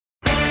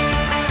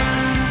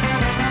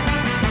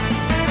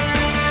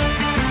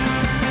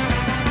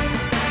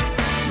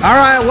All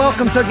right,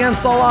 welcome to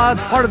Against All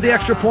Odds, part of the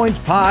Extra Points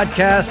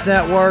Podcast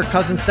Network.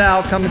 Cousin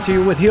Sal coming to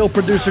you with heel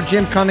producer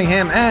Jim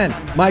Cunningham and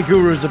my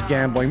gurus of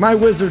gambling, my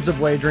wizards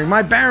of wagering,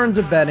 my barons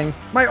of betting,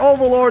 my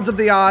overlords of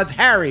the odds,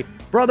 Harry,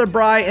 Brother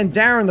Bry, and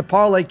Darren the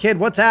Parlay Kid.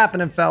 What's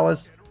happening,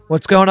 fellas?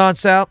 What's going on,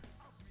 Sal?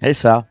 Hey,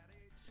 Sal.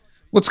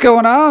 What's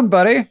going on,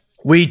 buddy?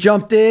 We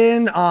jumped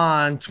in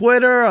on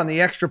Twitter, on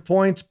the Extra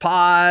Points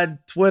Pod,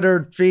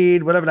 Twitter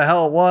feed, whatever the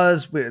hell it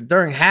was,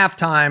 during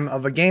halftime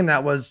of a game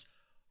that was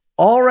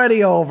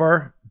already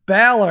over.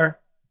 Baylor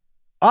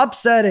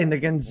upsetting the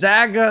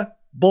Gonzaga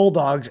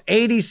Bulldogs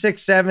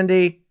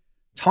 86-70,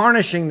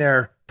 tarnishing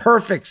their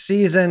perfect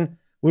season.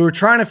 We were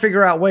trying to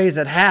figure out ways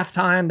at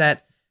halftime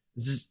that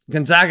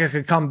Gonzaga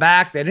could come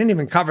back. They didn't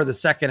even cover the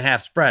second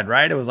half spread,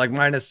 right? It was like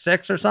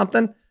 -6 or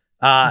something.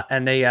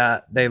 And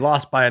they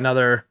lost by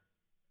another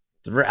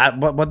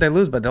what they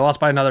lose, but they lost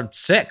by another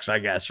 6, I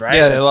guess, right?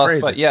 Yeah, they lost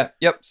by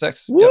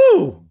 6.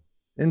 Woo!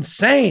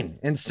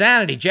 Yep.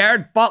 Insanity.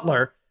 Jared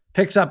Butler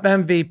picks up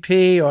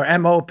MVP or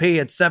MOP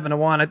at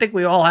 7-1. I think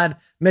we all had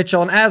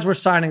Mitchell, and as we're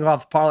signing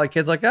off, the Parlay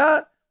Kids like,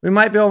 we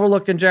might be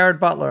overlooking Jared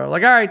Butler.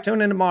 Like, all right,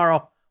 tune in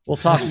tomorrow. We'll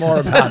talk more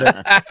about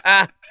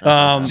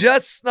it.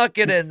 Just snuck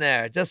it in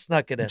there. Just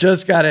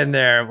got in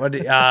there.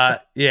 But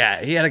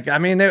yeah, he had.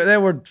 They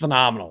were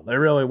phenomenal. They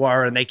really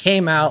were, and they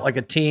came out like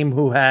a team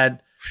who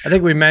had. I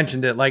think we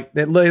mentioned it. Like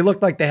they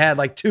looked like they had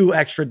like 2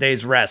 extra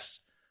days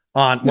rests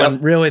on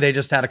when really they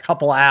just had a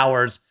couple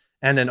hours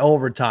and then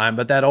overtime.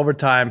 But that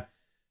overtime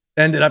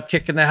ended up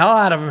kicking the hell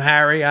out of him,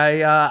 Harry.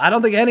 I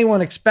don't think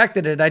anyone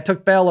expected it. I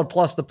took Baylor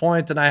plus the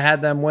points, and I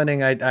had them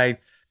winning. I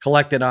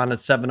collected on a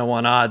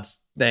 7-1 odds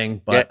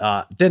thing, but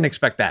didn't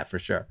expect that for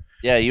sure.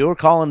 Yeah, you were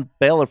calling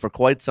Baylor for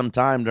quite some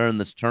time during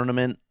this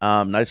tournament.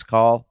 Nice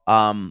call.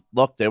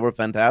 Look, they were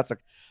fantastic.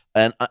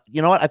 And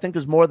you know what? I think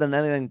there's more than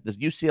anything, this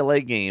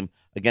UCLA game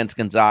against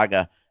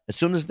Gonzaga, as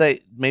soon as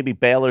maybe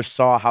Baylor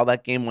saw how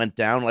that game went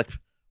down, like,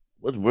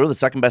 we're the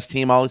second best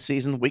team all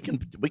season. We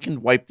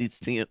can wipe this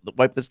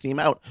team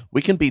out.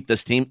 We can beat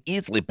this team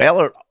easily.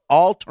 Baylor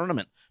all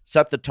tournament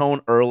set the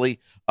tone early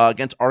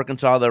against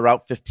Arkansas. They're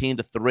out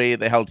 15-3.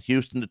 They held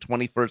Houston to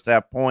 20 first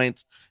half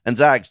points, and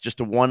Zags just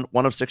a 1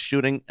 of 6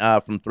 shooting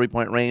from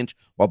 3-point range.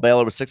 While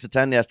Baylor was 6 of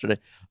 10 yesterday.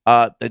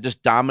 They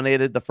just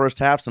dominated the first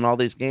halves in all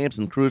these games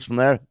and cruised from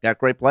there. Got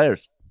great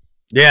players.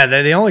 Yeah,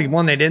 the only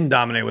one they didn't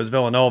dominate was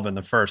Villanova in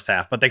the first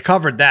half, but they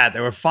covered that.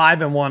 They were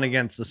 5-1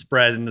 against the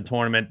spread in the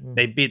tournament.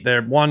 They beat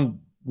their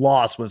one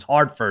loss was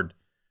Hartford,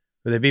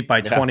 who they beat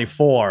by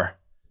 24,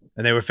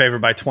 and they were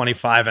favored by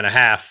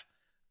 25.5.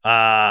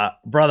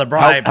 Brother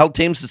Brian held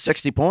teams to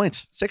 60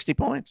 points. 60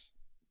 points.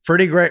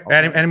 Pretty great.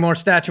 Any more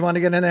stats you want to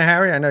get in there,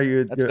 Harry? I know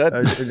you. That's good.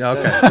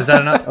 Okay, is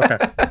that enough? Okay.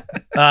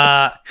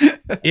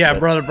 Yeah,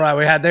 Brother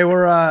Brian, they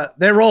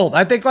rolled.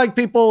 I think like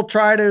people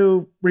try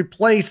to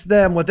replace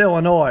them with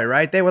Illinois,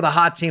 right? They were the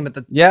hot team at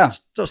the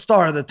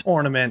start of the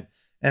tournament,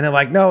 and they're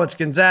like, no, it's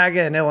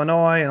Gonzaga and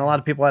Illinois, and a lot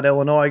of people had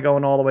Illinois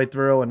going all the way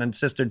through, and then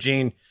Sister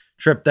Jean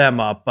tripped them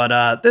up.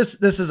 But this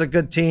is a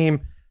good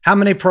team. How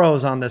many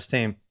pros on this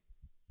team?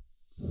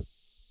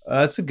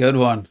 That's a good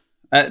one.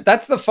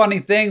 That's the funny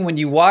thing. When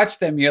you watch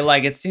them, you're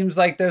like, it seems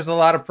like there's a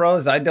lot of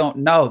pros. I don't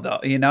know, though.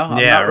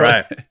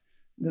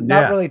 I'm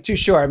not really too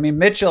sure. I mean,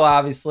 Mitchell,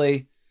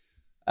 obviously,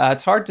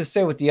 it's hard to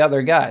say with the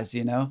other guys,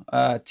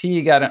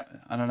 T got,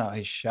 I don't know,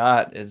 his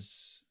shot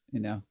is,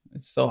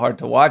 it's so hard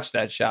to watch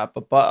that shot.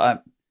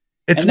 But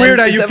it's weird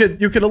how you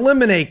could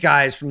eliminate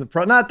guys from the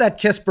pro. Not that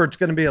Kispert's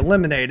going to be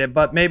eliminated,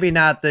 but maybe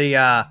not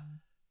the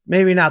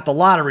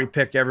lottery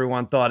pick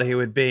everyone thought he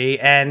would be.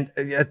 And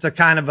it's a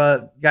kind of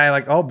a guy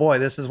like, oh boy,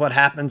 this is what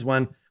happens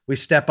when we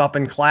step up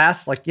in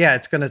class. Like, yeah,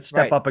 it's going to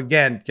step up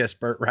again,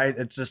 Kispert, right?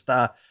 It's just,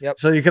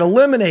 so you can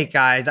eliminate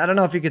guys. I don't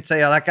know if you could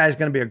say, that guy's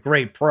going to be a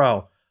great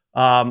pro.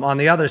 On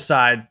the other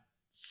side,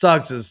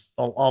 Suggs is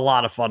a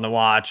lot of fun to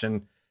watch.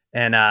 And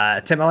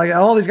Tim, like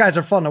all these guys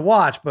are fun to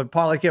watch, but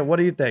Parlay Kid, what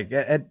do you think?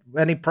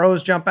 Any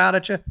pros jump out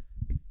at you?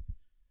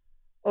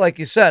 Well, like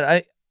you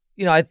said,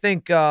 I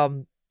think,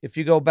 if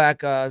you go back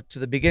to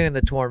the beginning of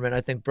the tournament,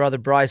 I think Brother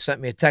Bryce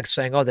sent me a text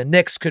saying, "Oh, the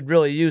Knicks could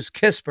really use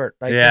Kispert."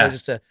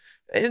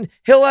 And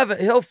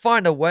he'll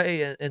find a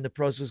way in the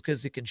pros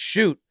because he can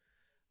shoot,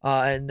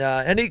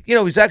 and he,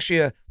 he's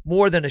actually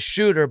more than a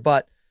shooter,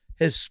 but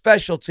his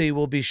specialty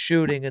will be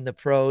shooting in the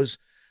pros.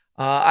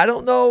 I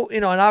don't know,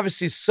 and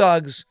obviously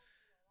Suggs,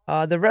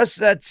 the rest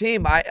of that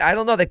team, I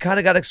don't know. They kind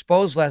of got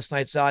exposed last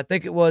night, so I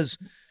think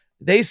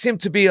they seem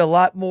to be a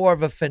lot more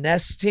of a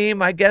finesse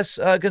team, I guess,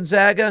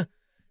 Gonzaga,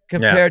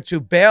 compared to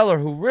Baylor,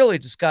 who really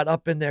just got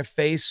up in their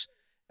face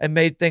and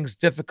made things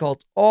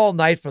difficult all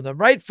night from them.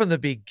 Right from the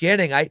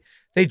beginning,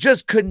 they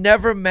just could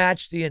never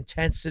match the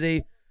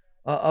intensity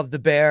of the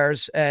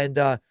Bears.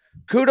 And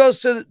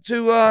kudos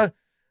to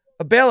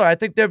Baylor. I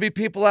think there'll be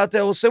people out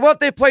there who will say, well, if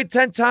they played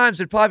 10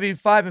 times, it'd probably be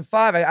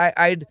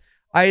 5-5.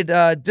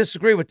 I'd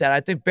disagree with that.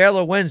 I think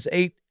Baylor wins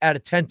 8 out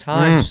of 10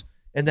 times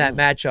in that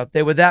matchup.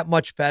 They were that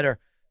much better.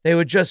 They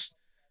were just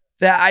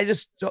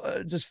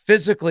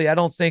physically, I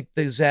don't think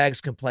the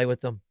Zags can play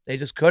with them. They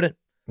just couldn't.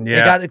 They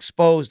got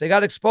exposed. They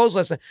got exposed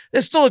last night.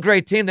 They're still a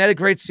great team. They had a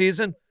great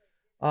season.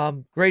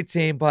 Great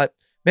team, but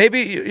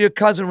maybe your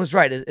cousin was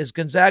right. Is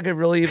Gonzaga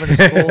really even a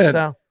school,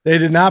 Sal? They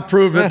did not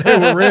prove that they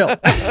were real.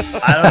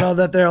 I don't know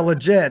that they're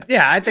legit.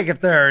 Yeah, I think if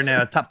they're in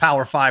a top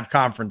Power 5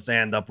 conference, they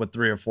end up with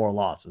 3 or 4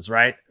 losses,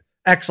 right?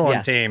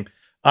 Excellent team.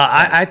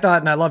 I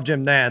thought, and I love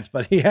Jim Nantz,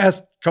 but he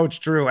asked Coach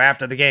Drew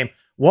after the game,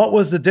 what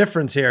was the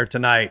difference here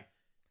tonight?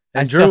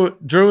 And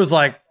Drew was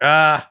like,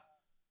 I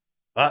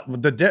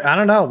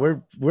don't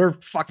know. We're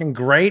fucking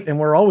great, and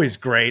we're always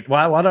great.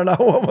 Well, I don't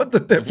know what the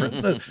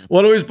difference is.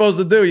 What are we supposed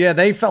to do? Yeah,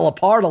 they fell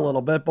apart a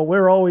little bit, but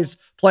we're always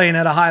playing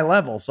at a high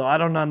level, so I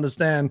don't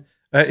understand.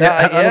 I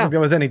don't think there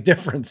was any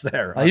difference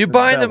there. Are you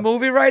buying the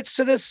movie rights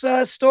to this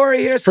story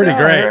here? It's pretty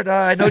great.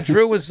 I know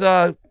Drew was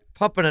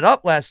pumping it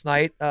up last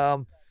night. It's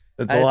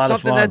a lot of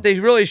fun. Something that they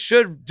really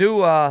should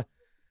do.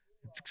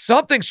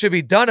 Something should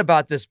be done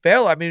about this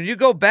Baylor. I mean, you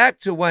go back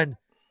to when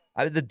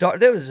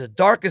there was the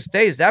darkest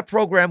days. That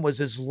program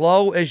was as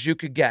low as you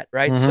could get,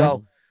 right? Mm-hmm.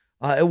 So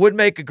it would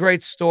make a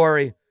great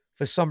story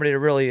for somebody to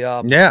really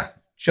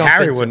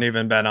Harry wouldn't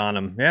even bet on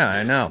him. Yeah,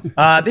 I know.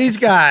 These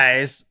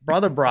guys,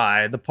 Brother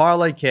Bry, the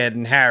Parlay Kid,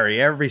 and Harry,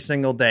 every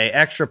single day,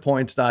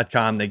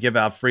 extrapoints.com. They give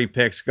out free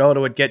picks. Go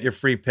to it, get your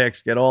free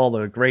picks, get all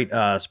the great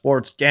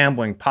sports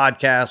gambling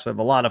podcasts. We have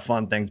a lot of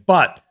fun things,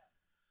 but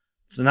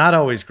it's not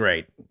always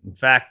great. In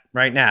fact,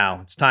 right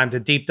now, it's time to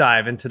deep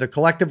dive into the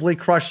collectively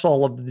crushed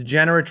soul of the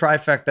degenerate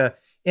trifecta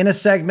in a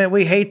segment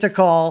we hate to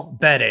call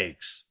Bet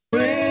Aches.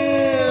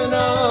 When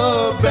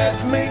a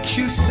bet makes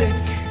you sick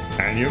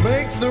and you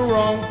make the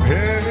wrong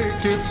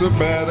pick, it's a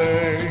bad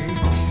ache.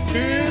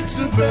 It's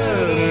a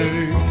bad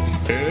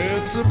ache.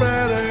 It's a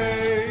bad ache.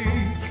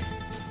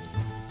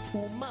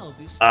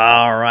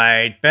 All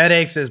right. Bet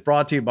Aches is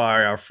brought to you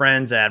by our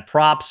friends at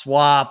Prop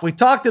Swap. We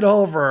talked it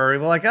over. We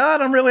were like, I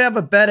don't really have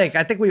a bet ache.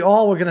 I think we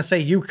all were going to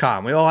say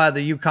UConn. We all had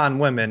the UConn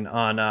women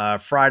on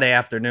Friday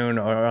afternoon,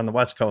 or on the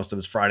West Coast, it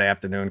was Friday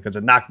afternoon because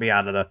it knocked me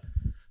out of the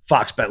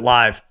Fox Bet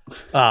Live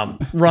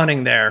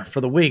running there for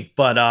the week.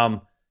 But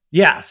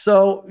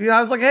so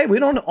I was like, hey, we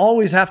don't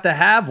always have to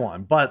have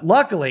one. But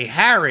luckily,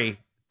 Harry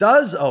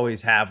does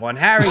always have one.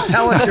 Harry,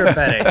 tell us your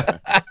bet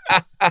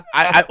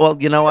ache. Well,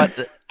 you know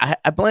what?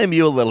 I blame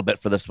you a little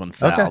bit for this one,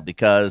 Sal,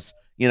 because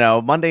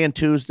Monday and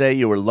Tuesday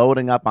you were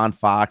loading up on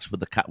Fox with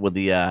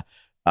the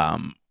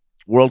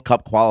World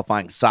Cup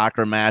qualifying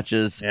soccer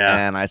matches,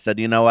 and I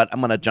said, you know what, I'm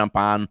going to jump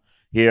on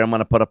here. I'm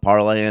going to put a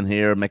parlay in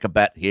here, make a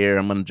bet here.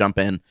 I'm going to jump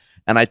in,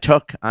 and I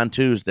took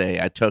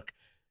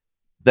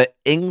the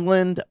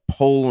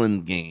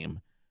England-Poland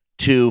game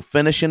to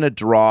finish in a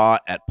draw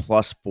at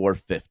plus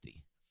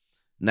 450.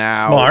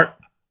 Now, smart.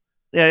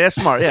 Yeah,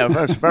 smart. Yeah,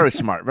 very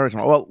smart. Very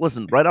smart. Well,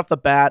 listen, right off the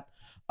bat,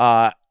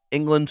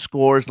 England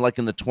scores like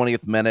in the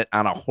 20th minute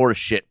on a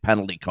horseshit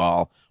penalty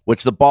call,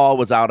 which the ball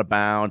was out of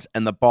bounds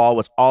and the ball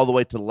was all the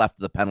way to the left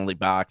of the penalty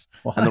box.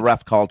 What? And the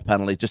ref called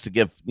penalty just to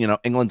give,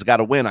 England's got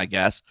to win, I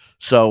guess.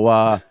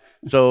 So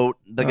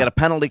they get a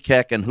penalty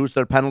kick, and who's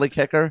their penalty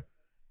kicker?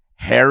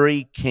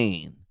 Harry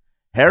Kane.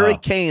 Harry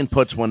Kane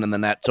puts one in the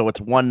net, so it's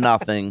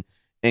 1-0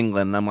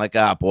 England. I'm like,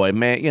 boy,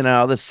 man,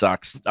 this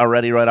sucks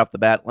already right off the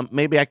bat.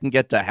 Maybe I can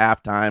get to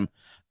halftime.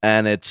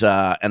 And it's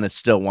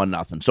still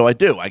 1-0. So I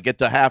do. I get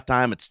to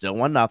halftime. It's still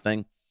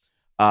 1-0.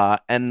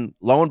 And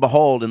lo and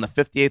behold, in the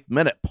 58th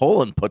minute,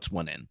 Poland puts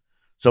one in.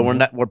 So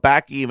we're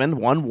back even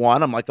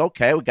 1-1. I'm like,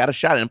 okay, we got a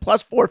shot in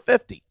plus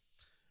 450.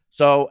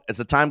 So as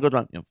the time goes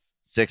on,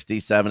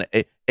 67,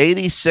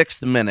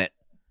 86th minute,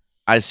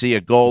 I see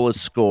a goal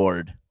is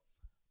scored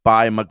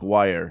by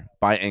Maguire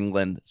by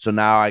England. So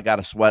now I got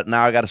to sweat.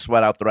 Now I got to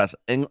sweat out the rest.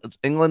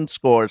 England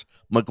scores.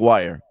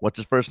 Maguire. What's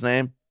his first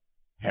name?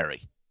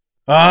 Harry.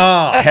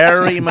 Oh,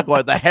 Harry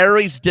Maguire. The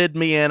Harrys did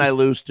me in. I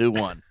lose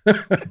 2-1.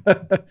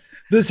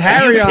 This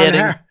Harry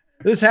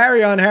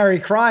on Harry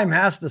crime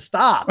has to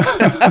stop.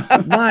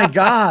 My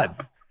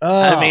God.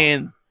 I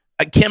mean,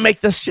 I can't make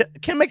this shit.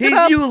 Can't make it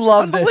up. You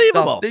love this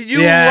stuff.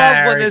 You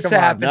love when this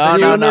happens. No. I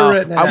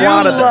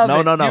wanted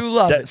it. No. You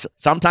love it.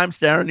 Sometimes,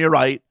 Darren, you're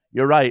right.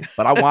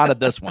 But I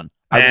wanted this one.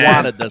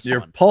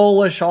 You're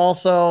Polish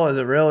also. Is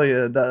it really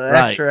the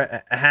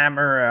extra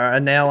hammer or a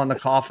nail on the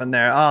coffin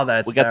there? Oh,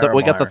 we got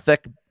the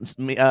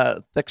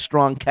thick,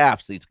 strong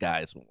calves. These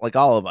guys, like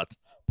all of us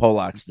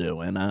Polacks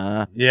do, and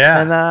I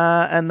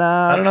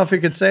don't know if you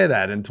could say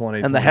that in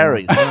 2020. And the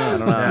Harrys, I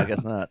don't know. I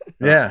guess not.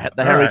 Yeah,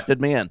 the Harrys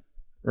did me in.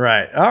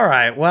 Right. All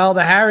right. Well,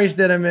 the Harrys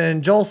did him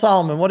in. Joel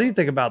Solomon, what do you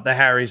think about the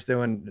Harrys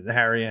doing the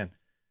Harry in?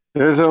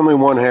 There's only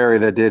one Harry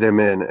that did him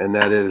in, and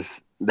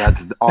that's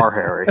our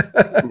Harry.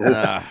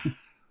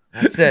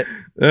 That's it.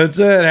 That's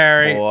it,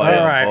 Harry. Boy, all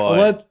right. boy.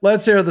 Well,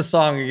 let's hear the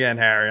song again,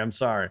 Harry. I'm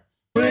sorry.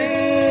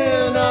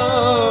 When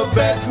a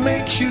bet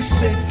makes you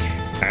sick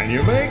and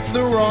you make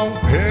the wrong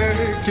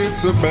pick,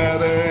 it's a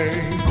bad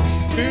ache.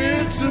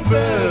 It's a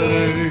bad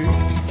ache.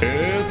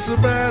 It's a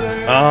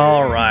bad ache.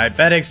 All right.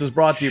 Bet Aches was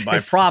brought to you by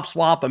Prop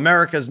Swap,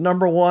 America's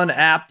 #1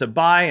 app to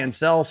buy and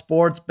sell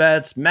sports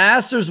bets.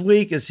 Masters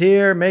Week is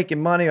here.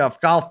 Making money off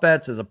golf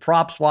bets is a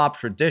Prop Swap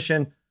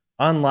tradition.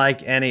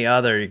 unlike any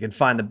other. You can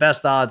find the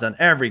best odds on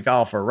every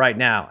golfer right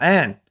now.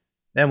 And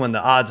then when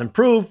the odds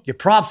improve, you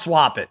prop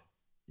swap it.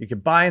 You can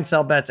buy and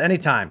sell bets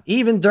anytime,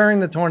 even during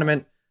the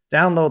tournament.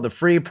 Download the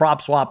free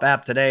Prop Swap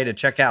app today to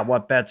check out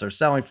what bets are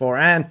selling for.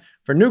 And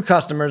for new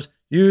customers,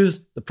 use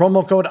the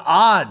promo code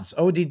ODDS,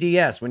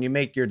 ODDS, when you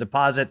make your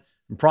deposit.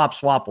 And Prop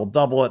Swap will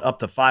double it up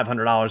to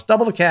 $500.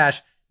 Double the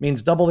cash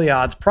means double the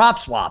odds. Prop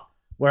Swap,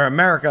 where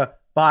America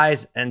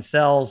buys and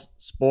sells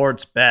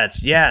sports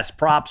bets. Yes,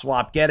 Prop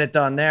Swap. Get it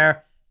done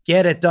there.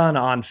 Get it done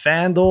on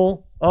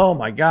FanDuel. Oh,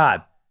 my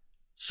God.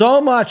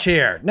 So much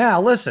here. Now,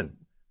 listen,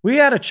 we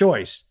had a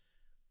choice.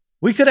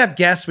 We could have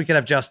guests. We could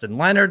have Justin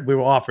Leonard. We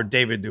were offered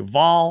David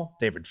Duval,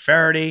 David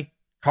Faraday,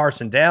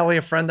 Carson Daly,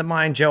 a friend of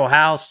mine, Joe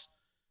House,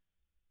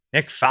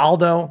 Nick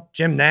Faldo,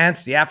 Jim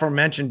Nantz, the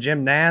aforementioned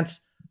Jim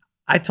Nantz.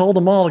 I told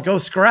them all to go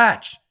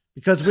scratch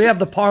because we have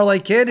the Parlay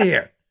Kid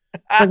here.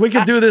 So we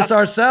could do this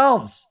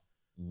ourselves.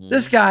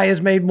 This guy has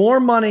made more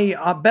money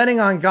betting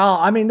on golf.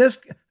 I mean,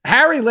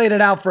 Harry laid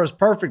it out for us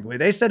perfectly.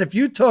 They said if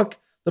you took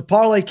the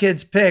Parlay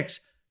Kid's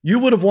picks, you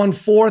would have won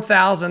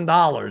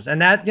 $4,000.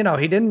 And that,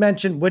 he didn't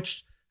mention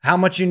how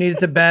much you needed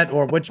to bet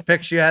or which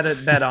picks you had to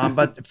bet on,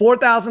 but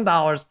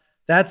 $4,000,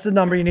 that's the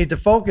number you need to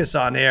focus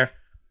on here.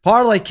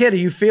 Parlay Kid, are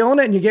you feeling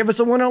it? And you gave us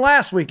a winner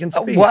last week in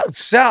speed. Well,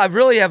 Sal, I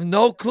really have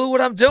no clue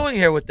what I'm doing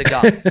here with the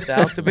golf,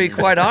 Sal, to be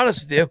quite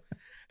honest with you.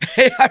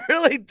 I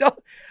really don't.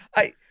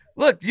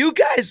 Look, you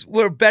guys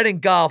were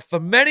betting golf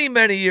for many,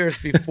 many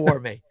years before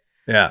me.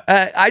 Yeah.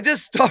 I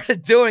just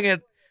started doing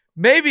it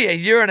maybe a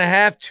year and a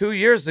half, 2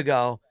 years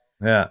ago.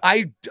 Yeah.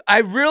 I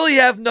really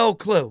have no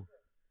clue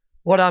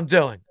what I'm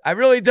doing. I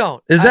really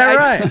don't. Is that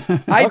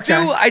right?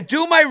 I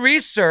do my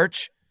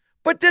research,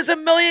 but there's a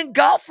million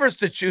golfers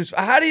to choose.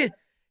 How do you?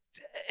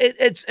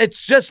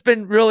 It's just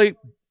been really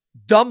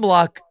dumb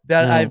luck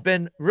that I've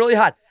been really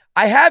hot.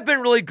 I have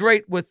been really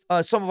great with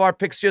some of our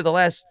picks here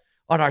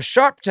on our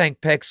Sharp Tank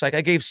picks. Like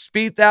I gave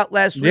Spieth out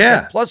last week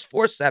at plus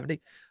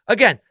 470.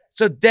 Again,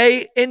 so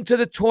day into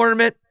the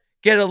tournament,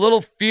 get a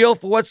little feel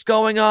for what's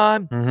going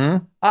on.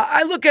 Mm-hmm.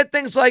 I look at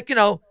things like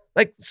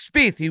like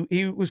Spieth,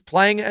 he was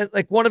playing at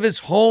like one of his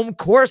home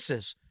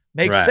courses.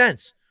 Makes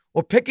sense.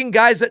 Or picking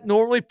guys that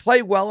normally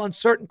play well on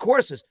certain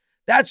courses.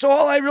 That's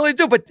all I really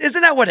do. But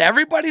isn't that what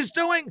everybody's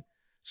doing?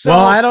 So,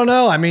 well, I don't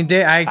know. I mean,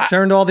 I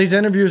turned all these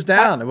interviews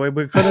down.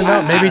 We couldn't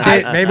know.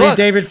 Maybe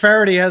David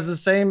Faraday has the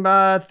same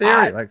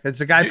theory. Like it's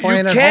a guy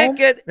playing at home.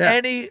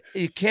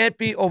 You can't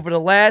be over the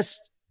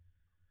last,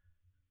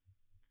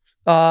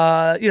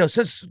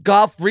 since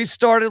golf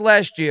restarted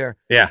last year.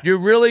 Yeah. You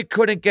really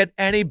couldn't get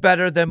any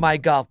better than my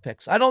golf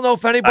picks. I don't know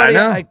if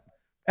anybody,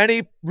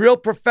 any real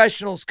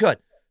professionals could.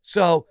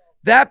 So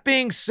that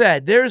being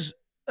said, there's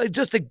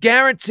just a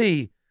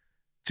guarantee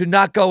to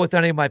not go with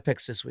any of my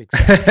picks this week.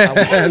 So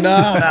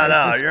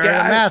no. You're a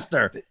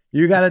master.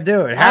 You got to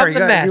do it. Harry,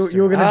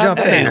 you were going to jump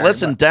in. Hey,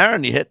 listen,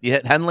 Darren, you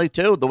hit Henley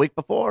too the week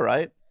before,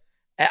 right?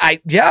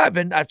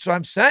 That's what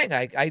I'm saying.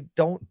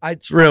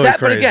 It's really crazy.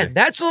 But again,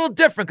 that's a little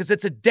different because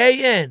it's a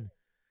day in.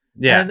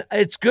 Yeah. And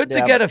it's good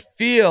to get a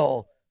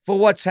feel for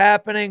what's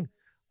happening.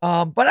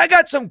 But I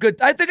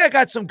think I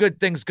got some good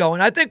things going.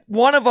 I think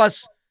one of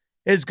us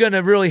is going to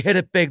really hit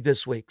it big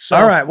this week. So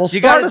all right, well,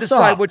 start us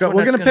off. We're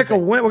going to pick a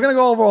win. We're going to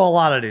go over a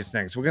lot of these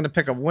things. We're going to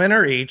pick a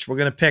winner each. We're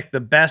going to pick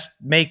the best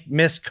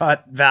miss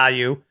cut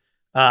value,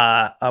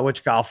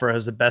 which golfer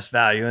has the best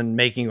value in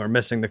making or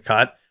missing the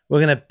cut. We're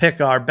going to pick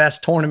our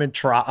best tournament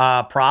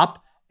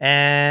prop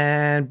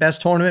and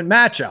best tournament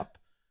matchup.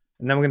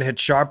 And then we're going to hit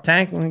Sharp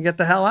Tank and we're going to get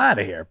the hell out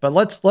of here. But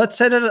let's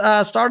hit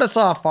it. Start us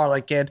off,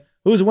 Parlay Kid.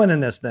 Who's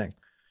winning this thing?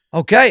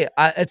 Okay,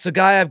 it's a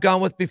guy I've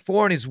gone with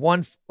before, and he's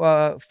won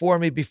for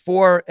me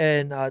before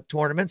in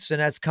tournaments,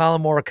 and that's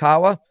Colin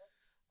Morikawa.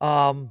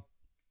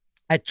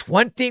 At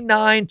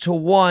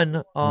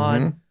 29-1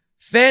 on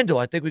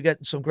FanDuel. I think we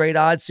get some great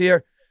odds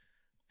here.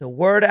 The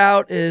word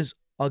out is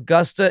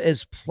Augusta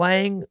is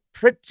playing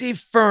pretty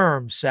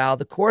firm, Sal.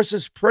 The course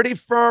is pretty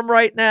firm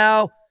right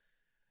now.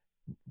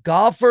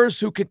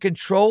 Golfers who can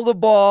control the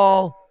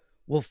ball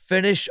will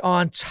finish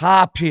on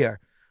top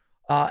here.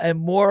 And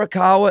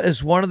Morikawa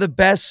is one of the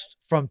best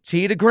from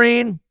tee to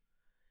green.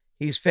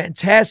 He's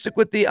fantastic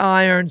with the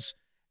irons.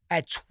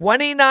 At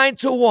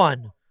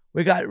 29-1,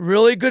 we got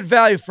really good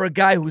value for a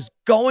guy who's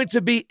going to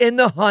be in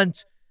the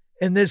hunt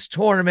in this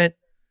tournament.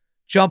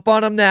 Jump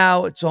on him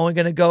now. It's only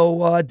going to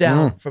go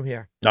down from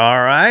here. All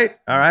right,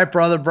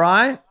 Brother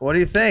Bry. What do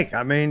you think?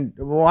 I mean,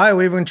 why are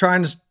we even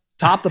trying to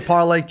top the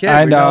Parlay Kid?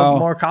 I know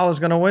Morikawa's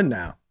going to win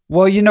now.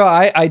 Well,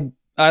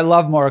 I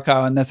love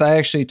Morikawa in this. I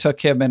actually took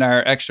him in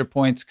our extra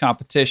points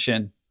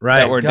competition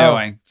that we're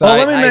doing. So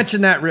let me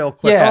mention that real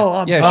quick. Yeah,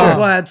 I'm so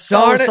glad.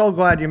 So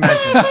glad you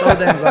mentioned it. So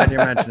damn glad you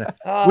mentioned it.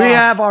 We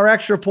have our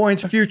extra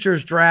points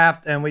futures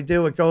draft, and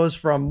it goes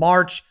from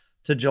March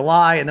to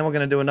July, and then we're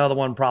going to do another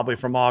one probably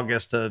from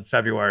August to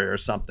February or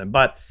something.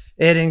 But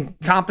it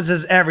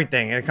encompasses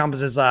everything. It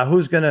encompasses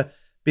who's going to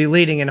be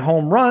leading in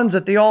home runs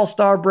at the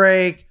All-Star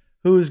break,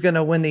 who's going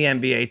to win the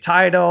NBA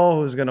title,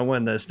 who's going to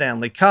win the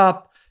Stanley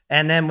Cup.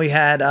 And then we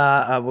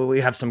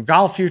have some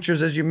golf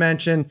futures, as you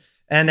mentioned.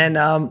 And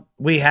then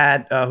we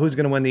had who's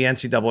going to win the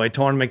NCAA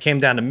tournament. Came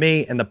down to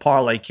me and the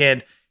Parlay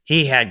Kid.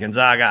 He had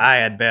Gonzaga. I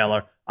had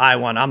Baylor. I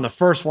won. I'm the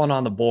first one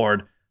on the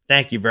board.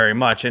 Thank you very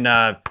much. And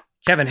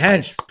Kevin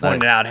Hench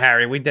pointed out,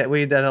 Harry, we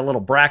did a little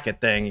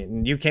bracket thing.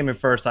 And you came in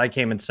first. I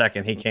came in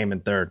second. He came in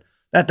third.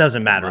 That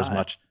doesn't matter as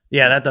much.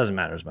 Yeah, that doesn't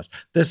matter as much.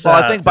 This.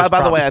 Well, I think. By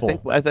the way, I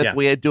think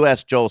we do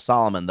ask Joel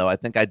Solomon though. I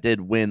think I did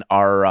win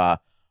our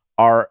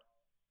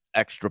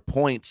extra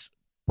points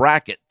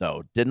bracket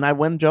though. Didn't I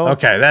win, Joe?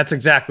 Okay, that's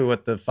exactly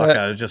what the fuck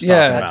I was just talking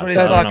about. That's what he's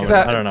talking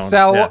about. I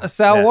don't know.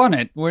 Sal won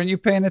it. Weren't you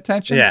paying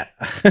attention? Yeah.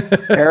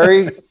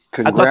 Harry,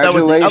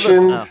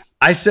 congratulations.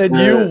 I said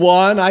you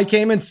won. I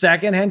came in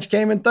second. Hench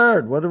came in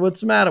third.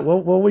 What's the matter?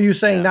 What were you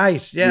saying?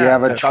 Nice. Yeah. You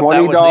have a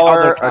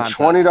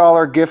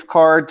 $20 gift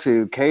card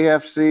to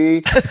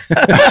KFC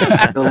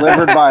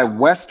delivered by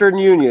Western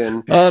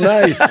Union. Oh,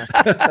 nice.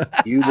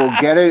 You will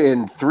get it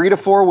in 3 to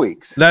 4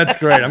 weeks. That's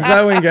great. I'm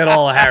glad we can get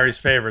all of Harry's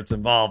favorites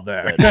involved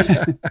there.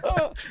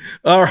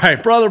 All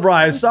right, Brother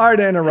Brian, sorry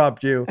to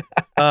interrupt you.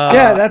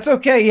 Yeah, that's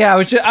okay.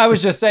 Yeah, I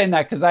was just saying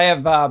that because I have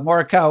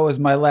Morikawa was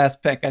my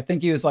last pick. I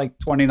think he was like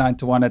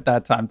 29-1 at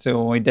that time too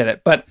when we did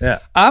it. But yeah.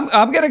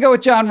 I'm gonna go with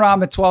Jon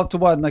Rahm at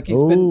 12-1. Like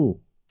he's been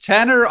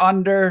 10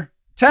 under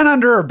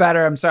or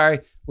better. I'm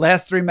sorry.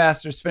 Last 3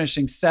 Masters,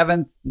 finishing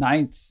 7th,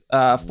 9th,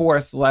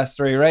 4th. Last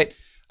 3, right?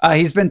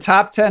 He's been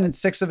top 10 in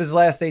 6 of his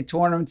last 8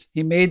 tournaments.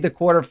 He made the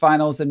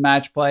quarterfinals in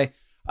match play.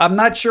 I'm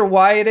not sure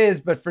why it is,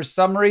 but for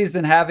some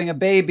reason, having a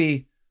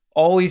baby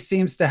always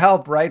seems to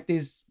help, right?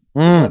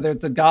 Whether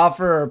it's a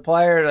golfer or a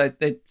player,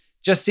 it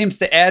just seems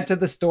to add to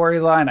the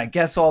storyline. I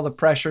guess all the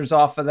pressure's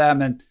off of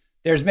them, and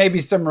there's maybe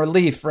some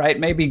relief, right?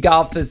 Maybe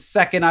golf is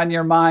second on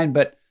your mind,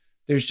 but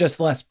there's just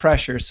less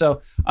pressure.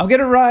 So I'm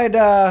gonna ride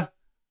Rambo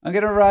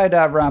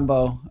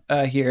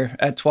here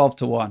at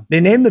 12-1. They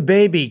named the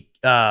baby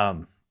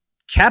Kepa,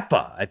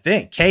 I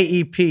think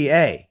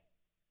Kepa.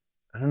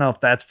 I don't know if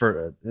that's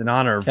in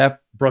honor of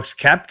Brooks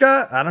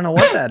Koepka. I don't know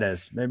what that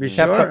is. Maybe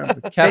sure.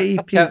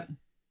 Kepa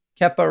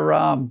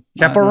Ram.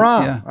 Kepa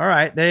Ram. Yeah. All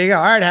right, there you go.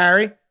 All right,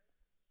 Harry,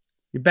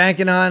 you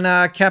banking on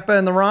Kepa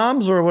and the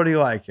Rams, or what do you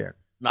like here?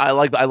 I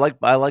like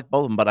both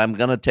of them, but I'm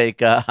gonna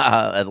take at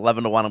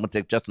 11-1. I'm gonna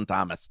take Justin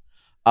Thomas.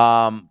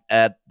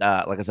 At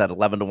like I said,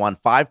 11-1,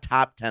 5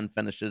 top 10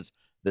 finishes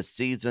this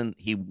season.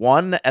 He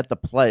won at the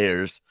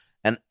Players,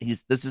 and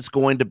this is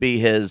going to be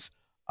his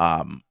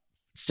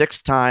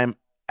 6th time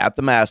at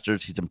the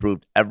Masters. He's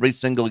improved every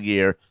single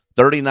year.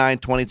 39,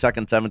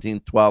 22nd,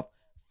 17th, 12th,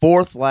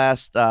 4th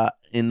last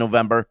in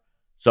November.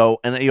 So,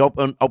 and he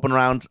opening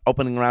round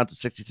to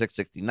 66,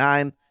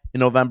 69 in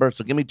November.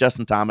 So give me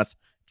Justin Thomas.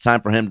 It's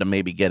time for him to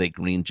maybe get a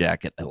green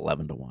jacket at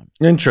 11-1.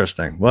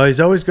 Interesting. Well, he's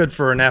always good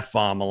for an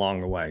F-bomb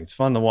along the way. It's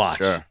fun to watch.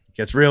 Sure.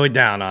 Gets really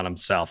down on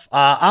himself.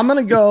 I'm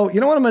going to go, you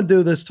know what I'm going to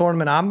do this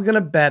tournament? I'm going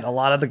to bet a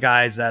lot of the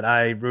guys that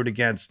I root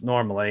against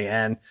normally.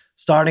 And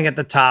starting at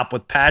the top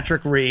with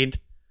Patrick Reed,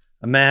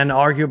 a man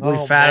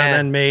arguably fatter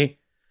than me,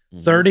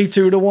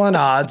 32-1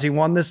 odds. He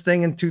won this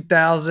thing in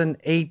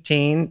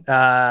 2018,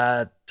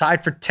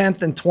 tied for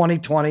 10th in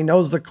 2020,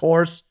 knows the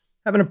course,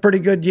 having a pretty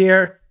good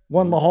year.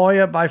 Won La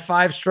Jolla by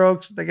 5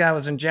 strokes. The guy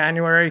was in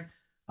January.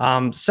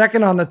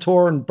 Second on the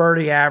tour in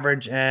birdie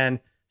average and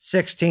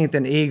 16th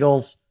in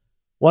eagles.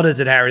 What is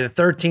it, Harry? The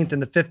 13th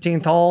and the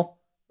 15th hole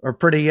are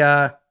pretty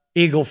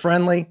eagle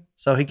friendly.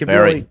 So he could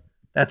really,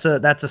 that's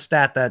a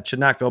stat that should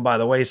not go by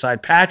the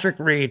wayside. Patrick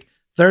Reed,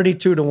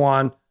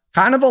 32-1,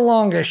 kind of a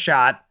longish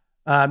shot,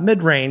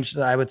 mid-range,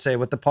 I would say,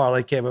 with the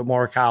Parlay Kid with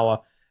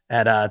Morikawa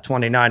at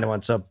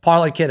 29-1. So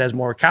Parlay Kid has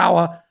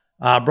Morikawa.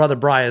 Brother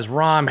Bry is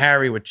Rahm,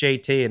 Harry with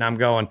JT, and I'm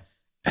going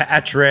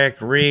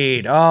Patrick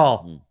Reed.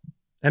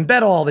 And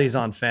bet all these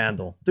on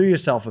FanDuel. Do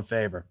yourself a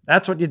favor.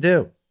 That's what you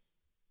do.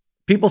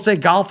 People say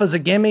golf is a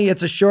gimme.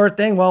 It's a sure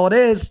thing. Well, it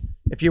is.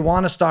 If you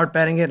want to start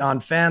betting it on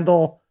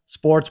FanDuel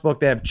Sportsbook,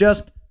 they have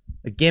just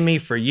a gimme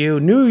for you.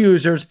 New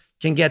users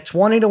can get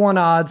 20-1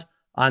 odds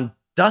on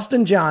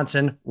Dustin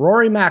Johnson,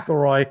 Rory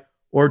McIlroy,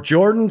 or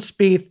Jordan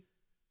Spieth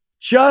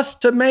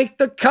just to make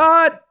the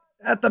cut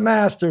at the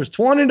Masters.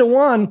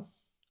 20-1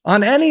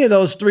 on any of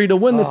those 3 to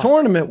win the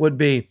tournament would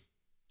be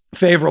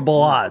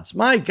favorable odds.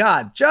 My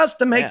God, just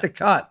to make the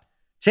cut.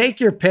 Take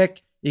your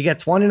pick. You get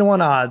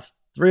 20-1 odds.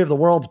 3 of the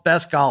world's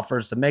best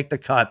golfers to make the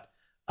cut.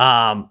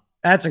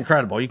 That's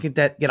incredible. You could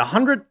get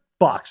 $100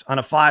 on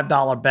a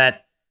 $5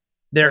 bet.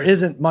 There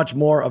isn't much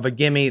more of a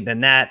gimme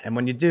than that. And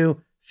when you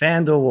do,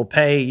 FanDuel will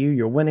pay you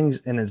your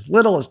winnings in as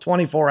little as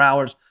 24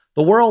 hours.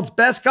 The world's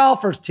best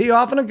golfers tee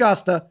off in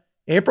Augusta,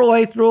 April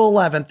 8th through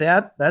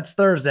 11th. That's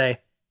Thursday.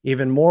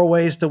 Even more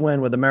ways to win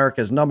with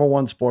America's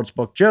 #1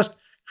 sportsbook. Just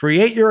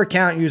create your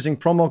account using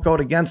promo code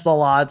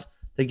AGAINSTALLODDS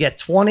to get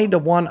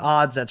 20-1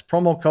 odds. That's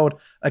promo code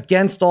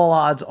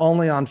AGAINSTALLODDS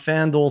only on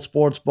FanDuel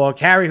Sportsbook.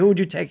 Harry, who would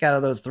you take out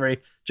of those 3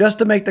 just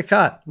to make the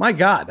cut? My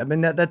God. I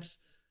mean, that's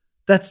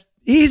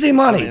easy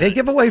money. They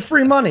give away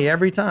free money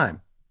every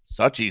time.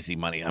 Such easy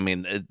money. I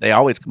mean, they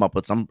always come up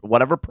with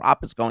whatever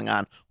prop is going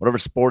on, whatever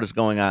sport is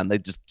going on, they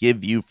just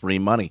give you free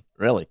money,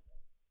 really.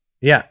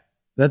 Yeah,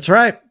 that's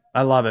right.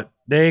 I love it.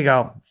 there you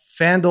go.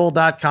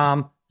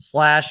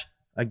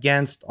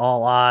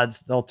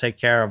 FanDuel.com/against-all-odds. They'll take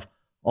care of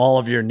all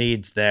of your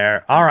needs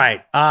there. All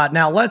right.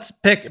 Now let's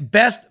pick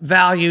best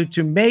value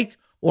to make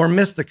or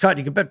miss the cut.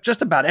 You can bet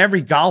just about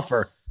every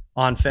golfer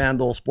on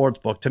FanDuel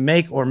Sportsbook to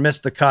make or miss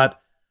the cut.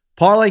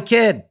 Parlay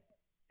Kid,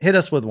 hit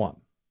us with one.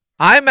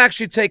 I'm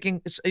actually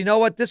taking, you know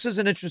what? This is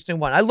an interesting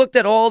one. I looked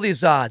at all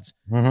these odds.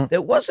 Mm-hmm.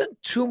 There wasn't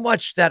too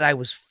much that I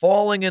was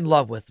falling in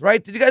love with,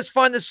 right? Did you guys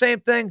find the same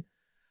thing?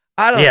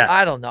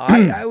 I don't know.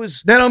 I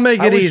was. They don't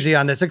make it easy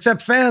on this,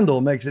 except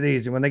FanDuel makes it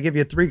easy when they give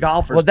you 3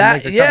 golfers. Well, to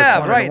make a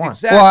cut right,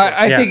 exactly. Well,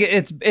 I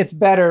think it's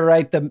better,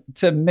 right?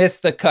 To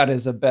miss the cut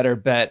is a better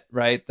bet,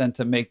 right, than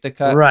to make the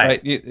cut.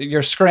 Right.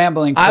 You're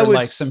scrambling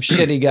for some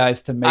shitty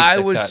guys to make. I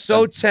was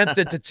so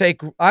tempted to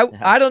take.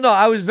 I don't know.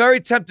 I was very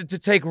tempted to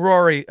take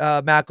Rory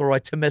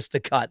McIlroy to miss the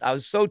cut. I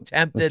was so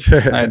tempted.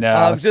 I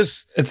know.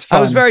 It's fun.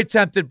 I was very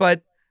tempted,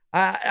 but.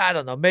 I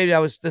don't know. Maybe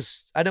I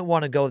didn't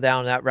want to go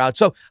down that route.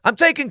 So I'm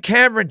taking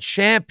Cameron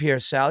Champ here,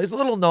 Sal. He's a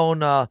little known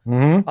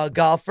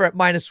golfer at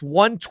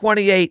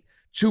 -128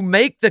 to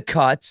make the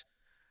cut.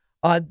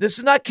 This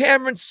is not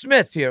Cameron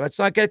Smith here. Let's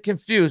not get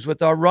confused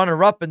with our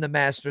runner-up in the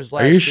Masters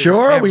last year. Are you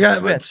sure? We got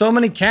Smith. So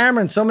many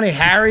Camerons, so many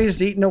Harrys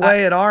eating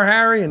away at our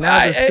Harry, and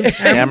now there's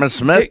 2 Cameron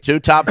Smith, 2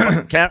 top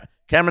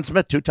Cameron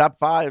Smith, 2 top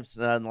 5s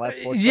in the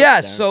last 4 Yes,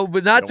 yeah, so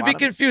but not to be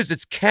confused.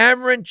 It's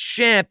Cameron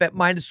Champ at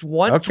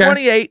 -128.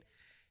 Okay.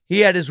 He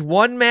had his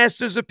 1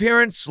 Masters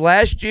appearance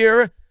last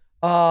year,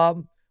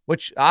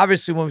 which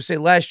obviously when we say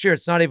last year,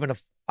 it's not even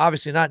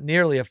obviously not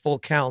nearly a full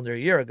calendar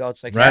year ago.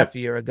 It's like half a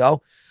year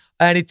ago.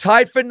 And he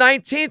tied for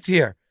 19th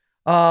here.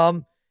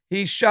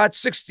 He shot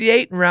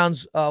 68 in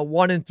rounds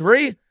 1 and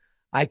 3.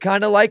 I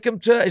kind of like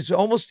him it's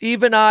almost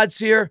even odds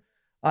here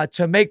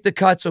to make the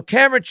cut. So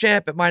Cameron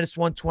Champ at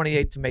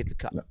 -128 to make the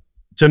cut.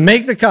 To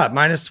make the cut,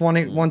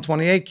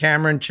 -128,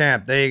 Cameron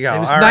Champ. There you go. He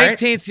was all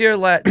 19th here.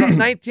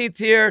 19th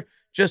here.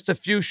 Just a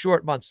few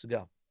short months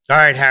ago. All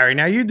right, Harry.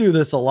 Now you do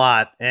this a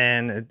lot,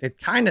 and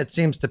it kind of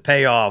seems to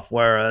pay off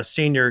where a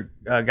senior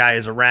guy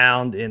is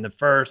around in the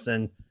first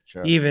and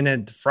even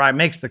in Friday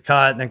makes the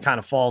cut and then kind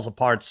of falls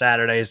apart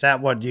Saturday. Is that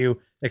what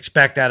you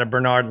expect out of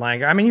Bernard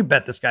Langer? I mean, you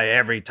bet this guy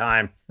every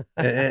time.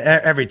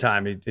 Every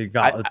time he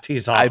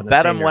tees off. I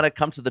bet him when it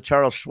comes to the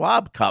Charles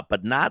Schwab Cup,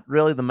 but not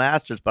really the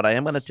Masters. But I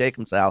am going to take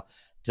him, Sal,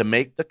 to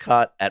make the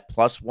cut at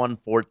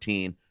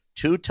 +114.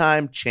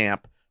 2-time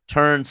champ.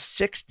 Turned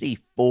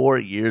 64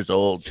 years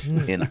old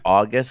in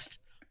August,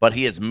 but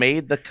he has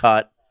made the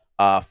cut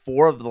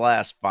 4 of the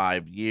last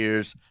 5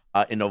 years.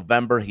 In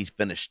November, he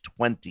finished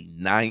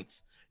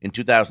 29th. In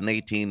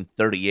 2018,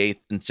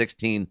 38th. In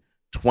 16,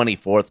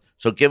 24th.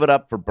 So give it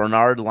up for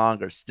Bernard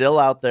Langer. Still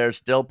out there,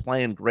 still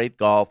playing great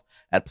golf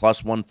at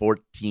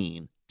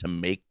 +114 to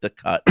make the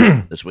cut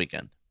this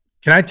weekend.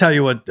 Can I tell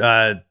you what,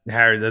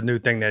 Harry, the new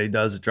thing that he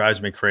does that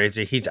drives me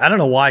crazy? I don't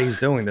know why he's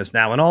doing this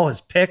now. In all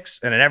his picks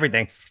and in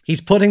everything, he's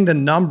putting the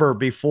number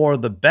before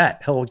the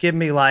bet. He'll give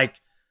me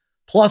like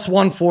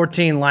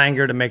 +114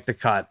 Langer to make the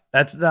cut.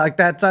 That's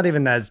not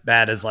even as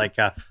bad as like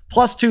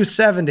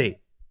 +270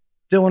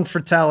 Dylan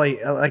Fratelli.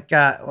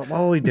 What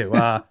will he do?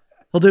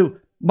 He'll do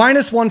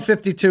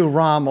 -152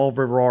 Rahm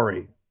over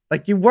Rory.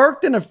 Like, you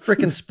worked in a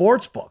freaking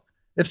sports book.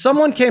 If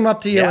someone came up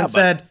to you and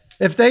said,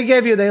 if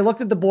they looked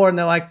at the board and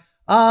they're like,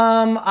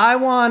 I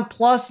want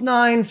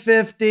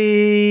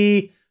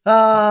 +950,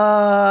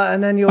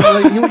 and then you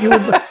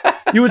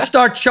would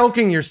start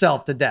choking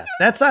yourself to death.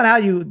 That's not how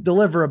you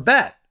deliver a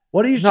bet.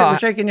 What are you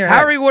shaking your head?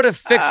 Harry would have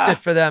fixed it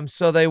for them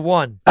so they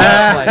won.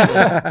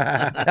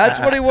 That's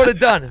what he would have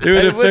done.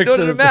 It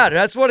wouldn't matter.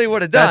 That's what he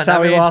would have done. That's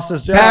how he lost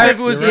his job.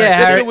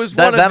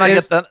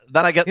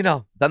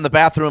 Then the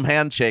bathroom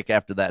handshake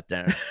after that,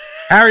 Darren.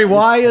 Harry,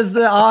 why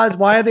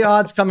are the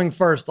odds coming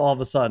first all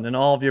of a sudden in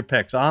all of your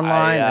picks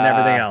online and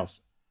everything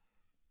else?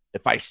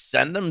 If I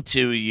send them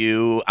to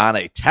you on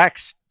a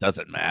text, does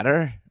it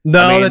matter?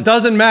 No, it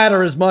doesn't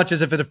matter as much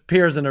as if it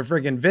appears in a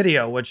friggin'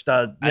 video, which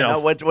does,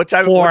 which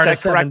I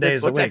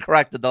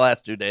corrected the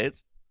last 2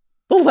 days.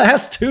 The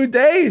last 2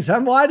 days?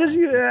 Why does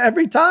you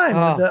every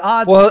time the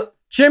odds? Well,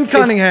 Jim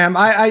Cunningham,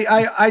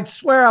 I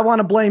swear I want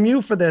to blame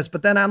you for this,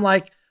 but then I'm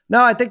like,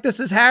 no, I think this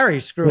is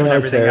Harry screwing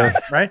everything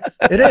up, right?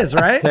 It is,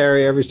 right?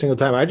 Terry every single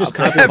time. I just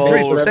copy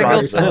every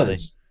single time.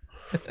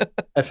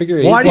 I figure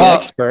he's the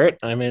expert.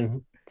 I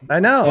mean, I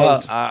know.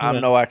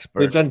 I'm no expert.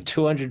 We've done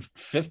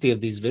 250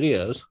 of these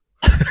videos.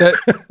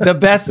 The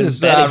best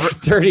is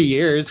 30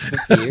 years,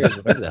 50 years,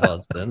 whatever the hell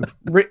it's been.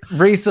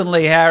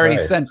 Recently, Harry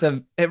sent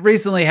the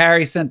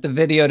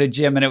video to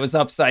Jim, and it was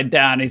upside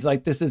down. He's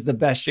like, "This is the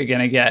best you're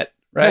gonna get."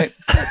 Right?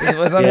 It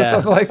was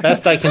something like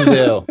best I can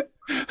do.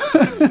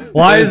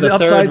 Why is it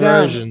upside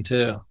down? Version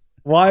too.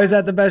 Why is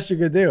that the best you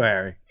could do,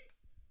 Harry?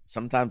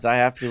 Sometimes I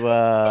have to.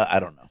 I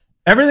don't know.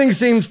 Everything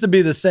seems to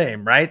be the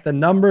same, right? The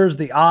numbers,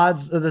 the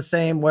odds are the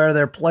same. Where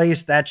they're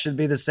placed, that should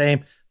be the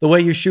same. The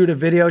way you shoot a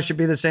video should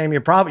be the same.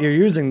 You're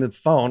using the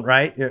phone,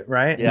 right?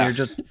 Right? Yeah. And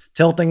you're just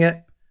tilting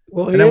it.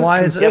 Well, and then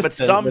why is it? Yeah, but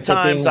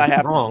sometimes I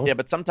have to. Yeah,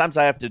 but sometimes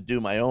I have to do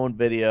my own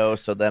video,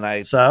 so then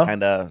I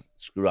kind of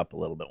screw up a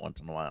little bit once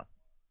in a while.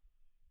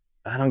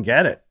 I don't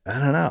get it. I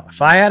don't know.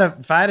 If I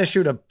had to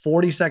shoot a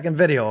 40-second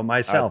video of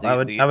myself, I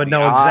would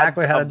know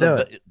exactly how to do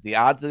it. The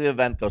odds of the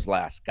event goes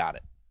last. Got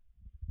it.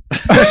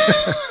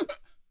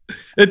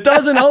 It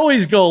doesn't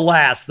always go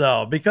last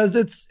though, because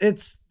it's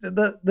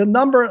the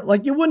number,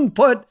 like you wouldn't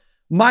put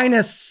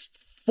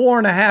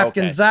 -4.5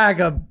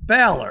 Gonzaga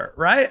Baylor,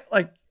 right?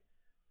 Like,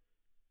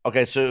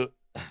 okay, so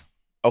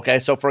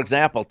for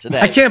example,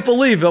 today I can't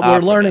believe that we're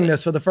learning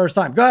this for the first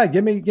time. Go ahead,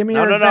 give me your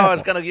example. I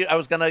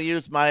was gonna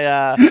use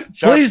my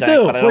please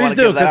do,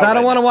 because I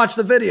don't want to watch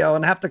the video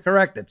and have to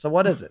correct it. So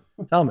what is it?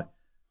 Tell me.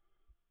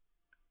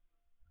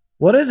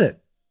 What is it?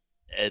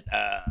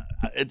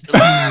 It's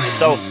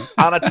so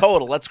on a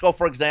total. Let's go,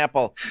 for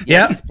example,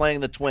 Yankees playing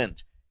the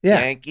Twins.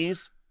 Yeah.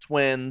 Yankees,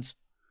 Twins,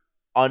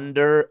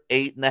 under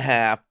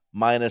 8.5,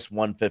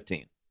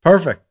 -115.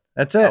 Perfect.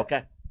 That's it.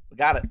 Okay, we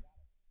got it.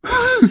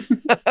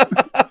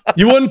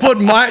 You wouldn't put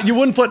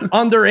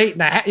under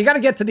 8.5. You got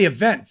to get to the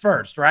event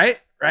first, right?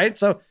 Right.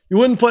 So you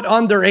wouldn't put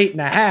under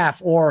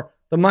 8.5 or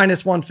the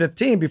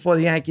 -115 before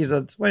the Yankees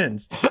or the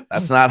Twins.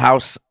 That's not how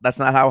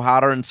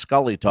Hodder and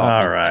Scully talk.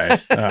 All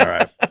right.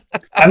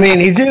 I mean,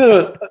 he's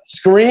either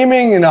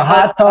screaming in a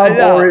hot tub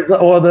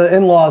or the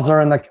in-laws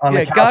are on the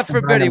couch. God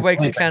forbid he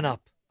wakes Ken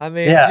up. I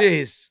mean,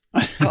 jeez.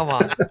 Come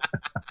on.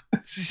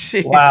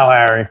 Jeez. Wow,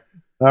 Harry.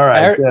 All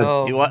right.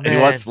 He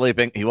was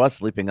sleeping. He was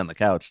sleeping on the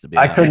couch. To be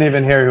honest, I couldn't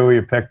even hear who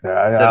you picked there.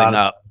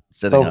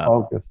 Sitting up.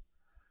 Focused.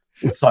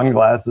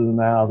 Sunglasses in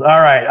the house.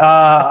 All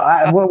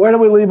right. Where do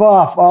we leave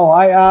off?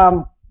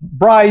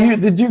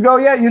 Brian, did you go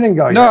yet? You didn't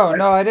go yet.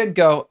 No, I didn't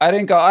go. I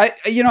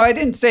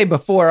didn't say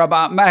before.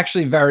 I'm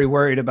actually very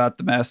worried about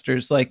the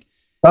Masters. Like,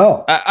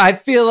 I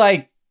feel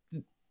like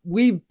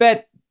we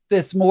bet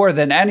this more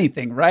than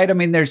anything, right? I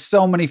mean, there's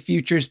so many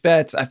futures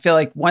bets. I feel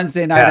like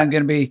Wednesday night I'm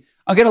going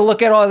to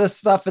look at all this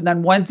stuff, and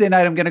then Wednesday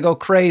night I'm going to go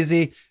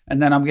crazy,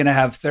 and then I'm going to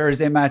have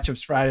Thursday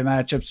matchups, Friday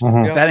matchups,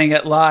 betting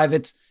it live.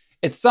 It's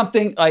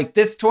something like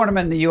this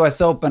tournament in the U.S.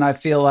 Open. I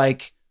feel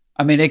like,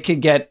 I mean, it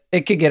could get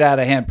out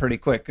of hand pretty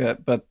quick,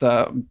 but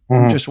I'm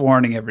just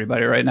warning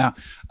everybody right now.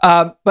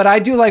 But I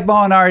do like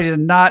Molinari to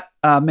not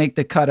make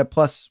the cut at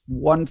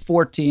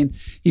 +114.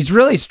 He's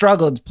really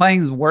struggled, playing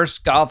his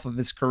worst golf of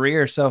his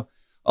career. So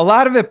a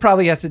lot of it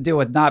probably has to do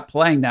with not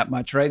playing that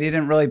much, right? He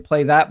didn't really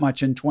play that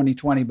much in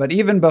 2020, but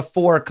even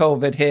before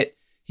COVID hit,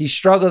 he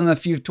struggled in a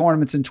few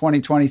tournaments in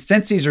 2020.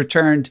 Since he's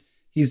returned,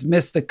 he's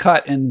missed the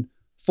cut in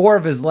 4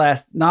 of his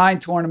last 9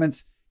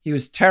 tournaments. He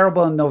was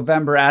terrible in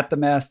November at the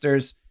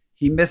Masters.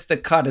 He missed the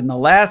cut in the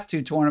last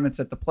 2 tournaments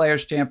at the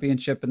Players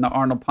Championship and the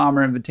Arnold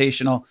Palmer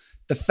Invitational.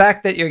 The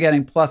fact that you're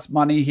getting plus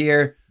money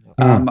here,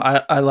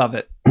 I love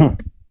it.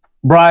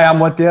 Brian,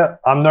 I'm with you.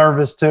 I'm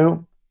nervous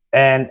too.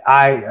 And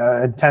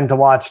I tend to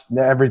watch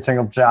every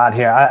single shot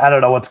here. I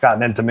don't know what's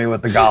gotten into me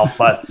with the golf,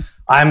 but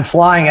I'm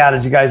flying out,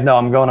 as you guys know.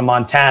 I'm going to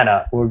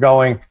Montana. We're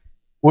going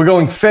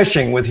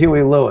fishing with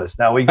Huey Lewis.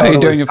 Now we go. Are you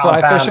doing your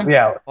fly fishing?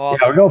 Yeah,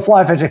 awesome. Yeah, we go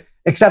fly fishing.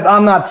 Except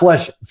I'm not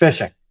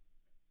fishing.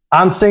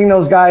 I'm seeing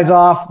those guys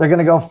off. They're going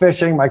to go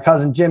fishing. My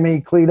cousin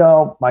Jimmy,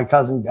 Cleto, my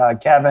cousin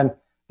Kevin.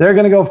 They're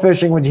going to go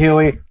fishing with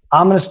Huey.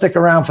 I'm going to stick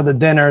around for the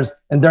dinners,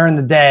 and during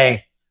the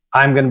day,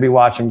 I'm going to be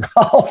watching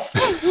golf.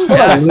 What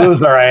a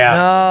loser I am.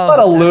 No, what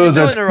a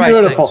loser. It's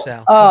beautiful.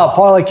 Thing,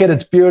 Parlay Kid,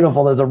 it's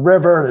beautiful. There's a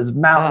river, there's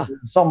mountains,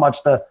 there's so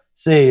much to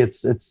see.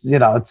 It's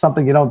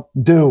something you don't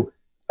do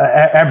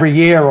every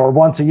year or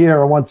once a year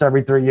or once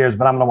every 3 years,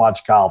 but I'm going to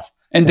watch golf.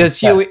 And does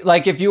Huey,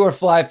 like if you were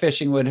fly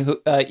fishing, would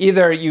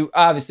either you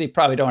obviously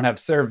probably don't have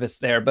service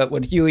there, but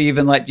would Huey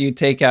even let you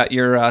take out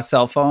your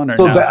cell phone or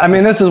no? I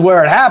mean, this is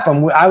where it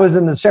happened. I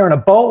was sharing a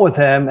boat with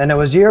him, and it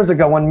was years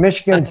ago when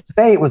Michigan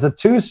State was a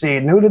 2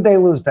 seed. And who did they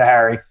lose to,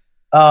 Harry?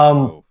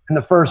 In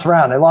the first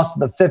round. They lost to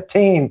the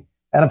 15.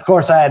 And of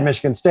course, I had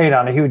Michigan State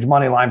on a huge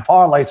money line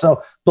parlay.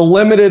 So the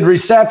limited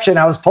reception,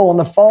 I was pulling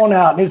the phone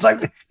out,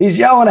 and he's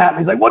yelling at me.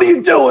 He's like, "What are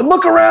you doing?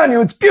 Look around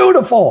you. It's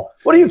beautiful.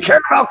 What do you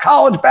care about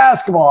college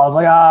basketball?" I was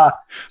like,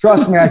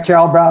 trust me, I care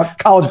about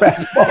college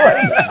basketball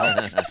right now.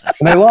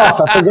 And they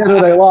lost. I forget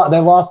who they lost. They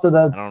lost to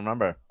the. I don't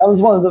remember. That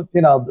was one of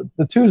the,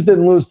 the 2s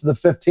didn't lose to the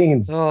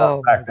 15s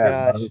back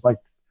then. It was like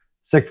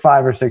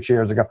 5 or 6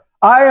 years ago.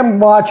 I am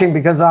watching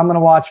because I'm going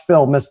to watch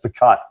Phil miss the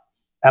cut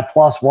at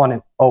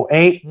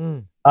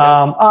 +108.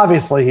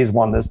 Obviously he's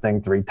won this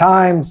thing 3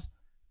 times.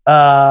 We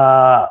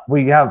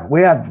have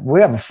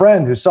a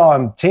friend who saw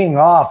him teeing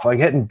off, like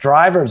hitting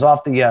drivers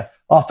off the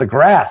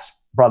grass,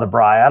 Brother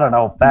Bry. I don't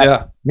know if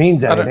that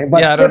means anything.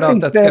 I don't know if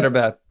that's good or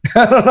bad.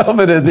 I don't know if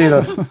it is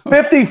either.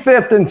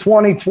 55th in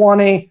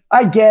 2020.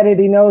 I get it.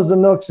 He knows the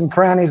nooks and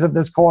crannies of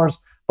this course,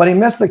 but he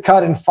missed the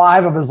cut in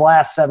 5 of his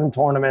last 7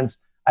 tournaments.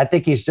 I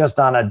think he's just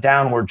on a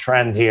downward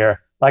trend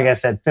here. Like I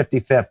said,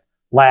 55th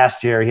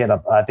last year.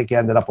 I think he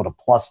ended up with a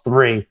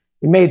 +3.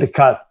 He made the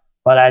cut,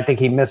 but I think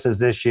he misses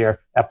this year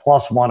at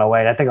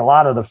 +108. I think a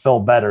lot of the Phil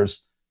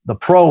bettors, the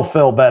pro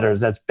Phil bettors,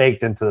 that's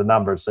baked into the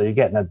numbers. So you're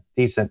getting a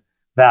decent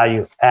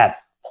value at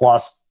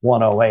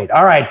 +108.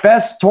 All right,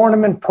 best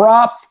tournament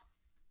prop.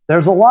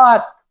 There's a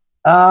lot.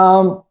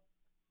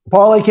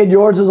 Parlay Kid,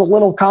 yours is a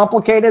little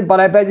complicated, but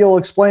I bet you'll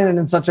explain it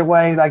in such a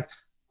way. Like,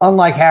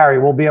 unlike Harry,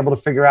 we'll be able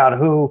to figure out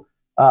who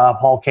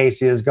Paul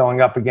Casey is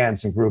going up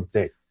against in Group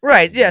D.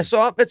 Right. Yeah.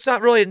 So it's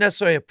not really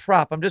necessarily a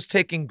prop. I'm just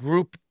taking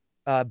group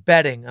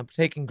betting. I'm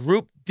taking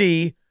Group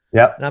D.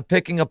 Yep. And I'm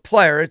picking a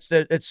player.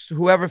 It's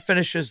whoever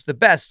finishes the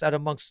best out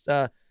amongst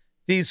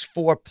these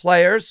 4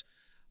 players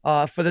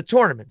for the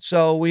tournament.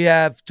 So we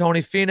have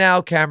Tony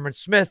Finau, Cameron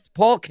Smith,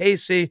 Paul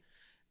Casey,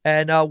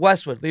 and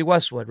Lee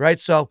Westwood, right?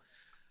 So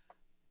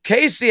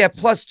Casey at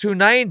plus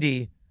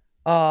 290,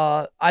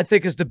 I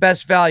think is the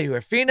best value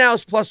here.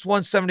 Finau's plus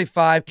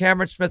 175,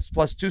 Cameron Smith's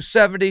plus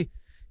 270,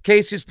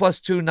 Casey's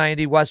plus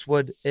 290,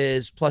 Westwood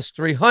is plus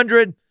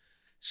 300.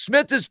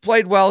 Smith has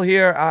played well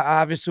here.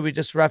 Obviously, we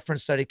just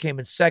referenced that he came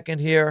in second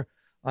here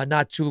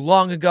not too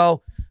long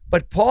ago.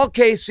 But Paul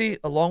Casey,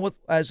 along with,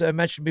 as I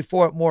mentioned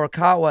before,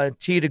 Morikawa and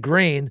tee to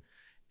green,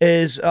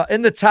 is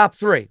in the top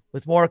 3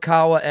 with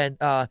Morikawa and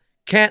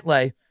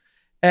Cantlay.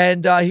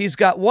 And he's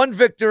got 1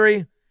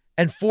 victory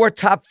and 4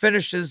 top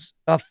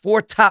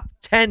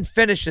 10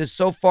 finishes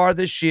so far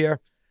this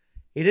year.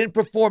 He didn't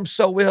perform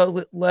so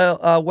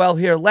well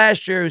here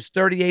last year. He was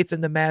 38th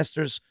in the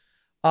Masters.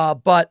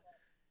 But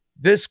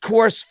this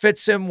course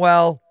fits him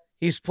well.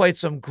 He's played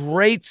some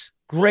great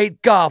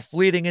golf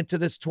leading into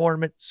this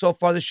tournament so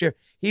far this year.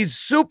 He's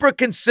super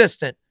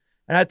consistent,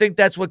 and I think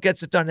that's what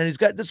gets it done. And he's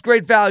got this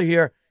great value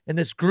here in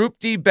this Group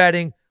D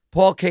betting,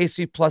 Paul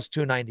Casey plus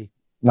 290.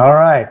 All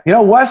right.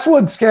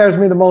 Westwood scares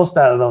me the most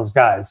out of those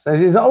guys.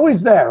 He's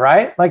always there,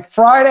 right? Like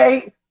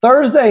Friday,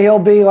 Thursday, he'll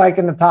be like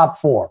in the top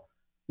 4.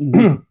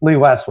 Lee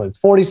Westwood,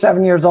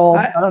 47 years old.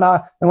 I don't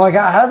know. And like,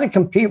 how does he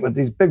compete with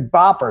these big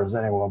boppers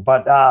anymore?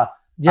 But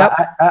yep.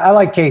 I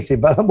like Casey,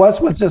 but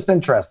Westwood's just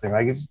interesting.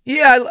 Like, he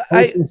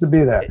seems to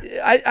be there.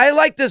 I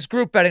like this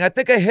group betting. I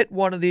think I hit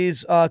one of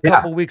these a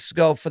couple weeks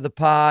ago for the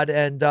pod,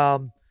 and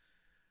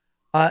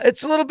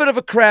it's a little bit of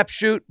a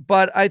crapshoot,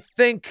 but I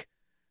think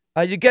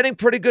you're getting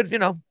pretty good.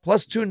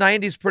 Plus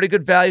 290 is pretty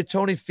good value.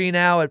 Tony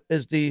Finau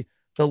is the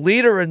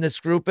leader in this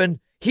group, and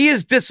he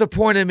has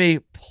disappointed me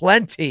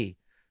plenty.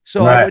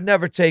 So I would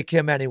never take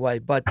him anyway.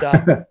 But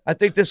I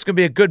think this is going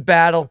to be a good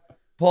battle.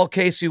 Paul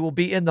Casey will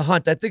be in the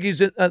hunt. I think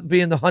he's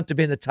be in the hunt to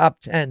be in the top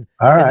 10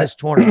 in this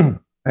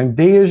tournament. And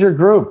D is your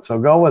group, so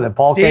go with it.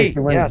 Paul Casey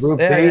wins Group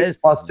D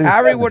plus 270.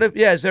 Harry would have.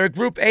 Yeah, is there a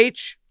Group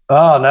H?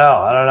 Oh no,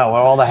 I don't know.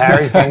 Well, all the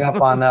Harrys hang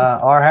up on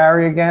our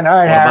Harry again. All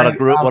right, Harry.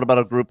 What about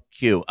a Group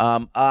Q?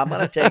 I'm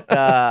going to take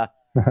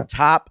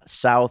top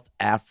South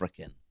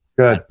African.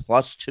 Good. At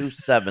plus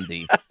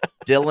 270.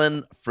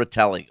 Dylan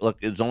Fratelli.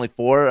 Look, there's only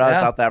 4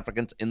 South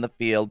Africans in the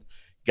field.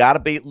 Got to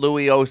beat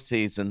Louis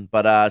Oosthuizen,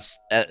 but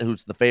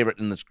who's the favorite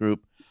in this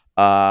group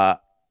at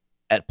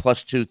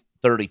plus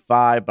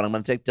 235. But I'm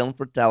going to take Dylan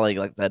Fratelli,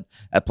 like I said,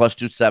 at plus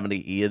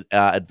 270. He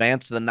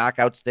advanced to the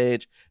knockout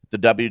stage at the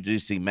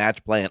WGC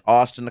match play in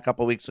Austin a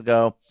couple weeks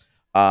ago.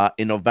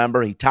 In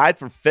November, he tied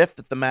for 5th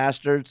at the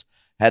Masters,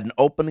 had an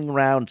opening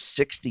round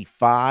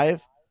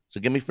 65.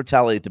 So give me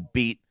Fratelli to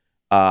beat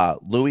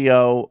Louis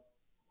O,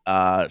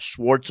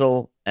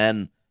 Schwartzel,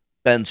 and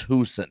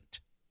Benzhusent.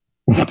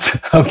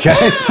 Okay.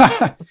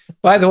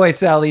 By the way,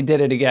 Sally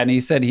did it again. He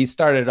said he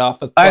started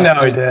off with plus, I know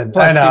he did.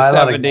 Plus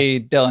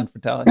 270, Dylan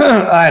Fratelli.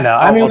 I know.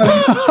 I mean,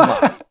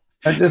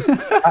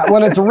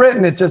 when it's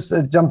written, it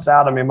jumps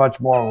out at me much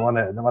more when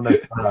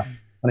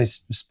he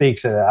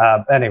speaks it.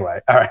 Anyway,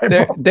 all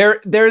right.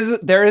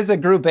 There is a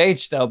Group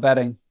H though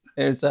betting.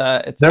 It's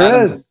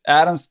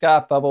Adam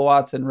Scott, Bubba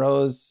Watson,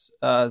 Rose,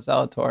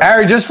 Zalatoris.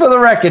 Harry, just for the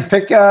record,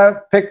 pick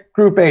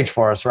Group H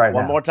for us right now.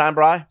 One more time,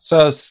 Bri.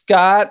 So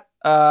Scott,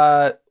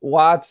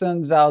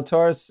 Watson,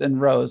 Zalatoris, and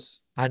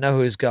Rose. I know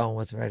who he's going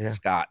with right here.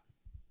 Scott.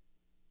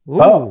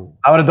 Ooh. Oh,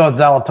 I would have thought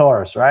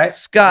Zalatoris, right?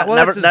 Scott. Well,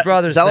 that's his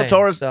brother's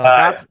Zalatoris. name.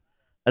 Scott.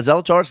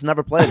 Zalatoris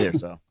never played here,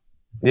 so.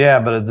 Yeah,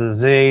 but it's a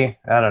Z.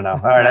 I don't know.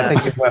 All right, I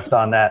think you whiffed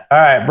on that. All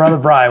right, Brother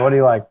Bri, what do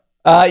you like?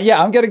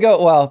 Yeah, I'm going to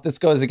go, well, this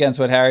goes against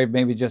what Harry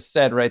maybe just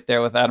said right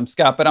there with Adam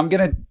Scott, but I'm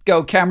going to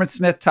go Cameron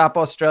Smith, top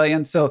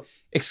Australian. So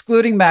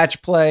excluding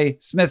match play,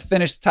 Smith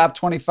finished top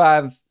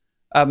 25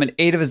 in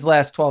 8 of his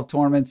last 12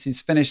 tournaments.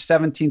 He's finished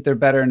 17th or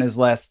better in his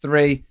last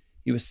 3.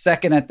 He was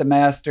second at the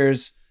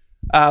Masters.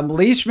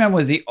 Leishman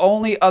was the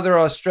only other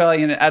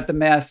Australian at the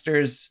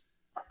Masters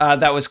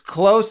that was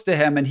close to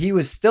him, and he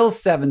was still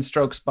 7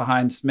 strokes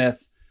behind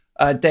Smith.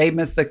 Dave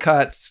missed the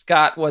cut.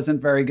 Scott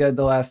wasn't very good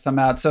the last time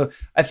out. So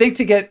I think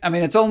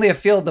it's only a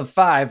field of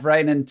 5,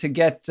 right? And to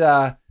get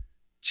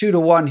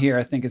 2-1 here,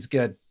 I think is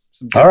good.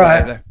 All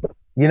right. There.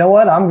 You know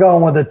what? I'm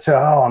going with it too.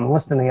 I'm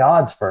listing the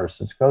odds first,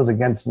 which goes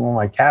against one of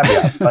my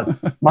caveats.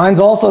 But mine's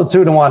also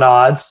 2-1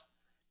 odds.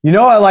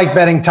 I like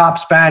betting top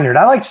Spaniard.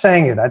 I like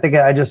saying it. I think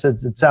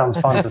it sounds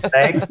fun to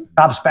say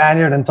top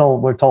Spaniard until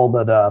we're told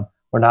that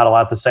we're not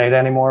allowed to say it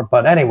anymore.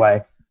 But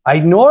anyway, I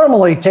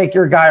normally take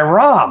your guy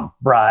Rahm,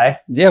 Bri.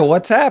 Yeah,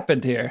 what's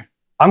happened here?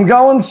 I'm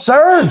going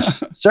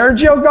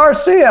Sergio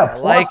Garcia. I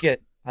like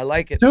it.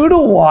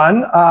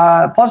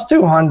 2-1, plus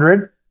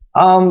 200.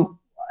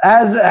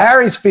 As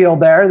Harry's field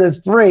there's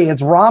 3.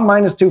 It's Rahm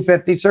minus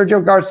 250,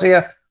 Sergio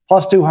Garcia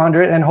plus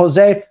 200, and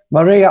Jose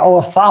Maria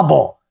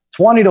Olazabal,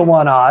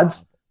 20-1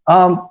 odds.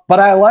 But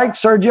I like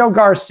Sergio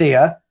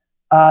Garcia,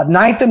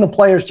 9th in the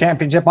Players'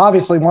 Championship.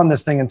 Obviously won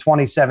this thing in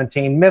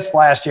 2017. Missed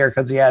last year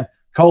because he had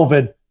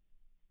COVID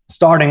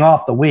starting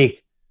off the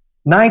week.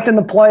 9th in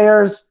the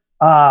Players.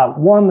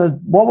 Won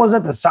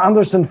the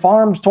Sanderson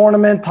Farms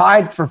tournament.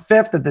 Tied for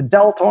 5th at the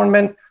Dell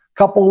tournament a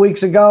couple of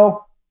weeks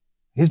ago.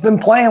 He's been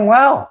playing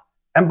well.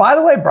 And by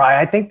the way, Brian,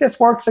 I think this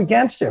works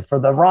against you for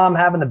the Rahm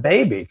having the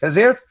baby. Because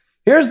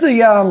here's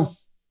the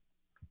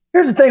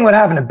thing with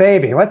having a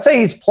baby. Let's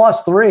say he's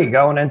 +3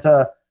 going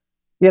into,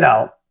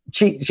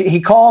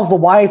 he calls the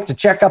wife to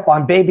check up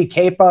on baby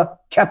Kepa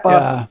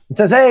and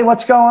says, hey,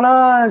 what's going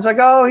on? It's like,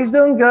 oh, he's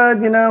doing good.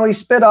 He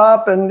spit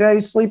up and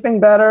he's sleeping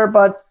better.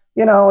 But,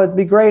 it'd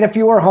be great if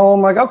you were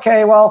home. Like,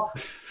 okay, well,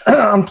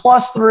 I'm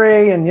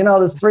 +3 and,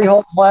 there's 3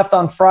 holes left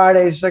on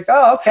Friday. She's like,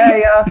 oh,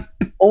 okay.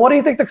 Well, what do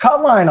you think the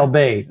cut line will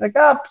be? Like,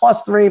 +3,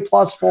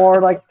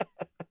 +4. Like,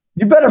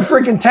 you better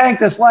freaking tank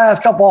this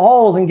last couple of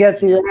holes and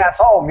get your ass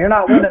home. You're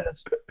not winning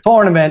this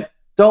tournament.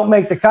 Don't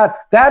make the cut.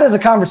 That is a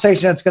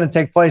conversation that's going to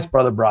take place,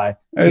 Brother Bry.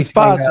 It's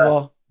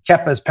possible.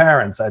 Kepa's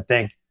parents, I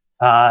think.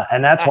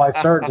 And that's why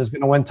Serge is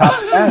going to win top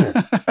Spaniard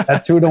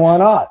at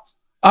 2-1 odds.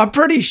 I'm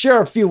pretty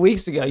sure a few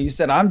weeks ago you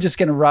said, I'm just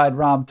going to ride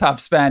Rahm top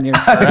Spaniard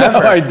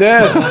forever. I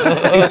did.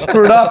 He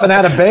screwed up and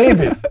had a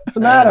baby. What's the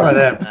matter with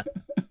him?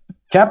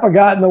 Kepa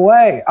got in the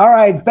way. All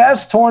right,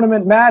 best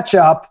tournament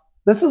matchup.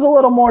 This is a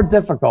little more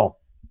difficult.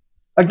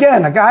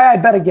 Again, a guy I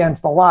bet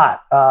against a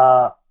lot,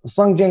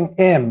 Sungjae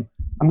Im.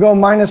 I'm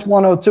going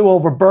 -102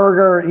 over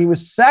Berger. He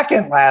was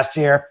 2nd last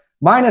year,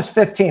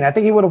 -15. I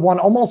think he would have won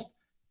almost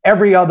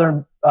every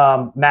other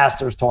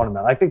Masters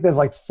tournament. I think there's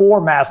like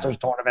 4 Masters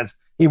tournaments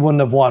he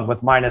wouldn't have won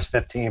with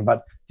 -15,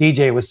 but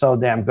DJ was so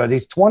damn good.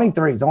 He's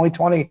 23. He's only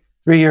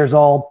 23 years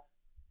old.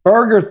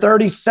 Berger,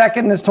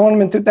 32nd in this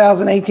tournament,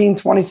 2018,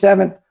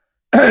 27th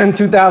in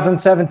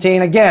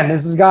 2017. Again,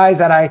 this is guys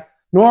that I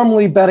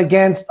normally bet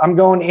against. I'm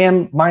going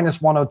in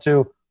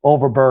 -102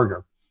 over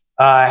Berger.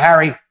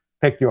 Harry,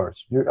 pick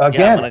yours.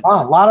 Again,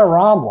 a lot of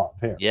Rahm love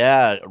here.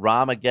 Yeah,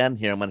 Rahm again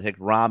here. I'm going to take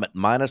Rahm at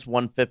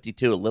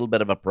 -152, a little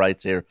bit of a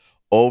price here,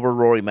 over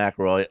Rory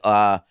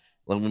McIlroy.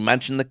 When we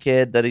mentioned the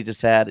kid that he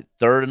just had,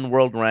 3rd in the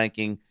world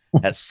ranking,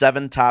 has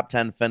 7 top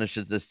 10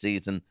 finishes this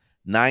season,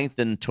 9th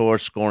in tour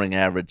scoring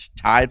average,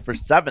 tied for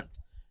 7th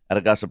at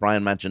Augusta.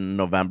 Brian mentioned in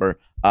November,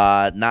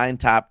 9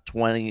 top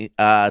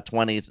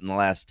 20s in the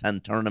last 10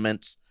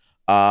 tournaments.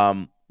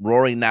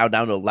 Rory now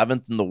down to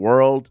 11th in the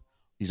world.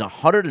 He's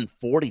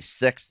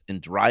 146th in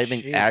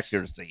driving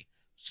accuracy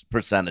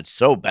percentage.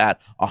 So bad.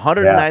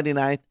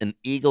 199th in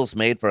eagles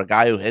made for a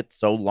guy who hits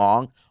so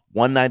long.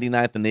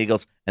 199th in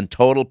eagles, and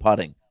total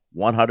putting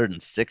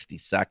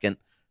 162nd.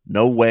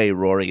 No way,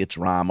 Rory. It's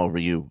Rahm over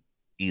you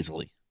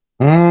easily.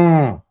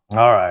 All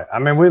right. I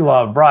mean, we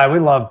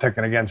love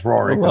picking against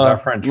Rory because our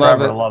friend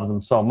Trevor loves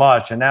him so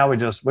much, and now we're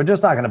just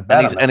not going to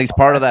bet him. And he's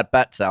part of that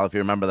bet, Sal. If you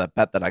remember that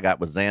bet that I got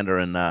with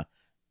Xander and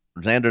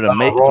Xander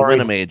to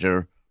win a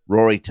major,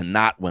 Rory to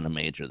not win a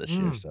major this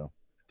year. So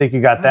I think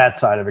you got that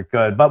side of it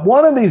good. But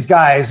one of these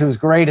guys who's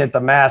great at the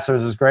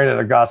Masters, is great at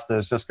Augusta,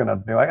 is just going to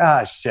be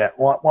like, shit.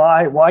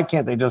 Why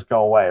can't they just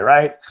go away,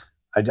 right?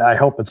 I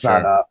hope it's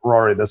not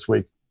Rory this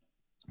week.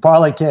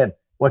 Parlay Kid,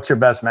 what's your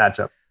best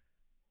matchup?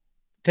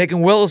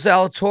 Taking Will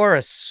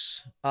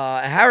Zalatoris.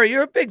 Harry,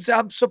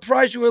 I'm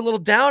surprised you were a little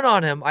down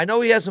on him. I know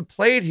he hasn't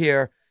played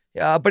here,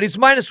 but he's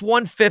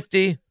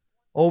 -150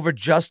 over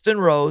Justin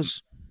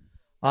Rose.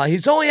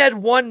 He's only had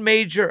 1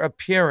 major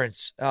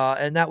appearance,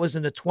 and that was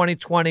in the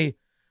 2020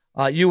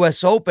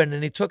 U.S. Open,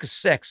 and he took a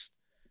 6th.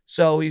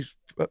 So in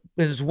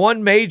his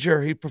 1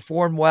 major, he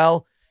performed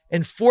well.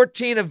 In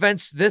 14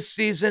 events this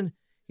season,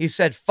 he's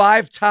had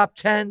 5 top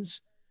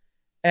 10s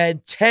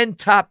and 10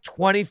 top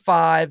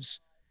 25s.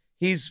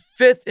 He's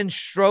 5th in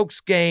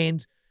strokes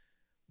gained.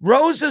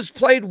 Rose has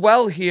played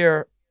well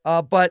here,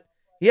 but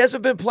he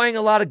hasn't been playing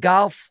a lot of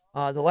golf.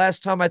 The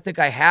last time I think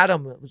I had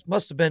him,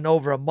 must have been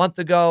over a month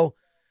ago.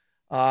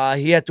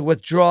 He had to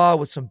withdraw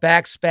with some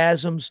back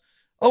spasms.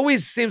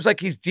 Always seems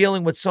like he's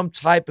dealing with some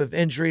type of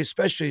injury,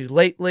 especially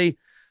lately.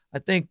 I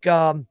think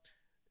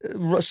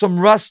some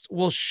rust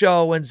will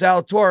show. And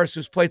Zalatoris,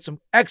 who's played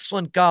some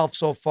excellent golf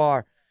so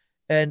far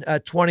in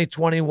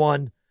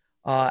 2021,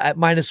 at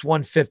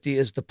 -150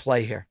 is the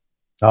play here.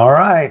 All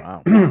right.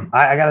 Wow.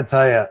 I got to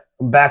tell you,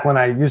 back when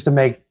I used to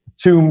make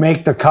 2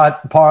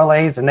 make-the-cut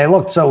parlays, and they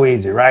looked so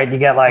easy, right? You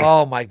get like,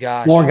 oh my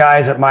gosh, 4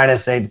 guys at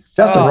 -8.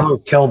 Justin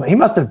Rose killed me. He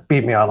must have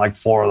beat me on like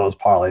 4 of those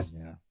parlays.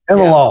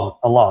 Alone.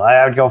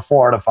 I would go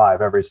 4 out of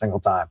 5 every single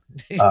time.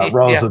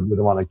 Rose would be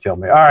the one that killed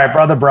me. All right,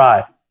 Brother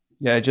Bry.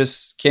 Yeah, I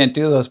just can't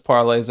do those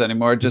parlays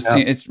anymore. It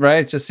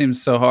just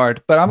seems so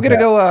hard. But I'm gonna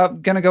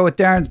go with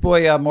Darren's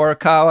boy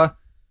Morikawa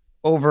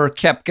over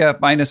Koepka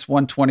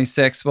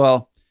 -126.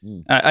 Well,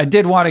 I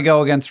did want to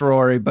go against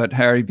Rory, but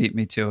Harry beat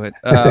me to it.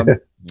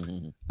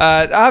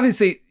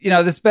 Obviously,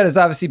 this bet is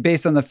obviously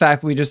based on the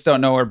fact we just don't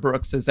know where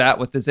Brooks is at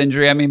with his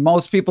injury. I mean,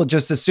 most people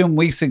just assumed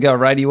weeks ago,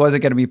 right, he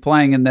wasn't going to be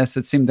playing in this.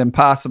 It seemed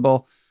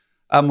impossible.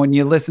 When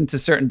you listen to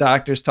certain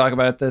doctors talk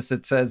about this,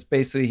 it says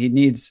basically he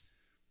needs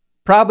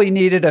probably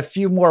needed a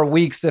few more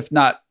weeks, if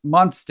not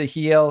months, to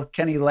heal.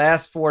 Can he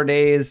last 4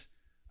 days?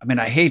 I mean,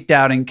 I hate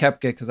doubting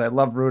Koepka because I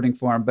love rooting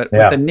for him, but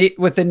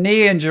with the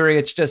knee injury,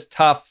 it's just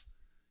tough,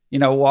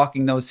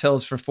 walking those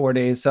hills for 4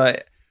 days. So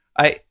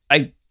I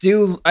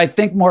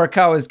think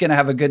Morikawa is going to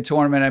have a good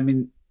tournament. I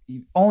mean,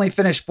 he only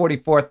finished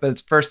 44th, but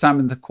it's first time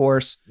in the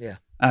course. Yeah.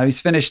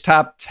 He's finished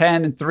top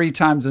 10 and 3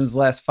 times in his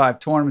last 5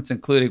 tournaments,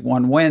 including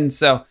 1 win.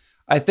 So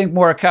I think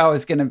Morikawa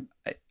is going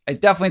to, I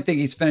definitely think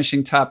he's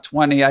finishing top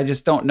 20. I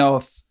just don't know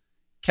if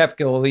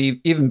Koepka will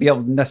even be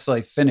able to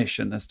necessarily finish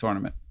in this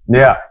tournament.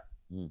 Yeah,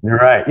 you're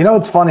right.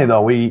 It's funny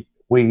though. We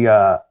see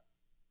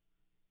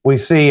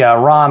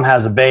Rahm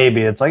has a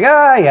baby. It's like,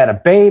 he had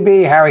a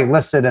baby. Harry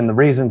listed in the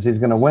reasons he's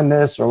going to win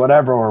this or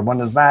whatever, or win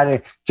his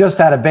match. Just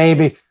had a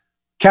baby.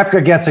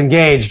 Koepka gets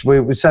engaged.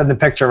 We send the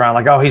picture around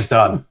like, oh, he's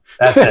done.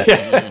 That's it.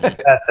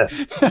 That's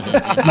it.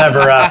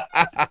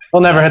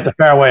 He'll never hit the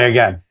fairway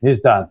again. He's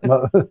done.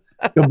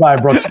 Goodbye,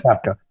 Brooks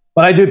Koepka.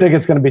 But I do think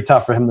it's going to be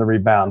tough for him to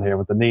rebound here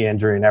with the knee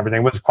injury and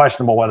everything. It was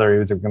questionable whether he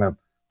was going to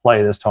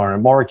play this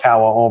tournament.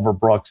 Morikawa over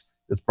Brooks.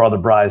 It's Brother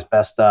Bry's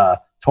best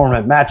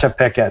tournament matchup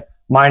pick at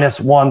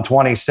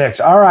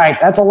 -126. All right,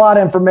 that's a lot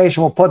of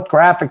information. We'll put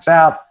graphics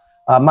out.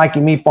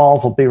 Mikey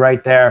Meatballs will be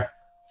right there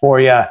for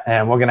you,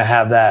 and we're going to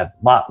have that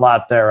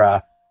lot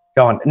there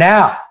going.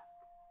 Now,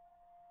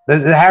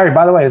 Harry,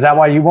 by the way, is that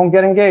why you won't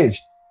get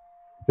engaged?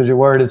 Because you're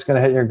worried it's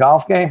going to hit your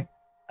golf game?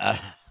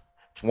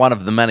 It's one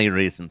of the many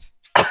reasons.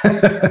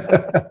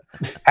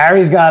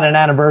 Harry's got an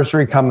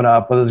anniversary coming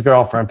up with his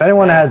girlfriend. If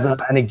anyone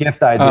has any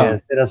gift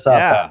ideas, hit us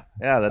up.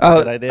 Yeah, that's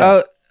a good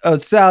idea.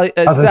 Sally,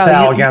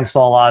 Sal against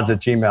all odds at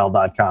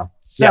gmail.com.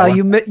 Sal,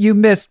 you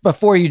missed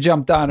before you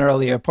jumped on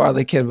earlier.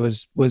 Parlay Kid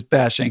was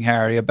bashing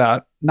Harry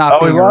about not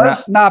being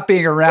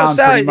around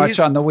Sal, pretty much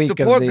on the week.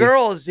 The poor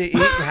girl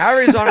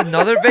Harry's on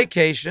another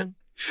vacation.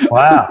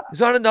 Wow,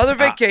 he's on another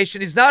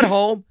vacation. He's not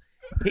home.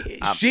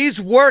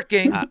 She's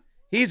working.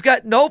 He's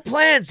got no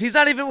plans. He's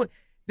not even.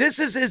 This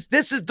is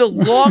the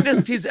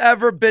longest he's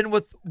ever been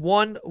with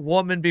one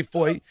woman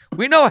before.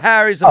 We know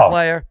Harry's a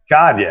player.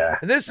 God, yeah.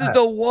 And this is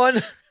the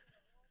one.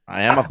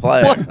 I am a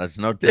player. There's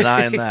no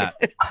denying that.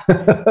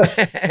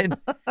 And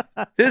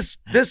this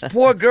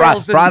poor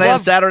girl's Friday in love.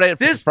 And Saturday.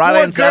 This Friday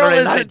poor and Saturday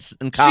girl nights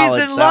in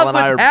college. She's in love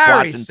with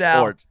Harry,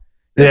 Sal. Sports.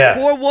 This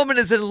poor woman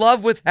is in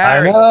love with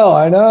Harry.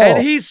 I know.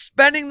 And he's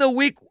spending the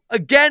week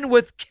again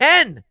with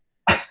Ken.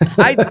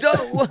 I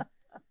don't.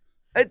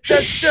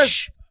 That's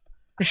just.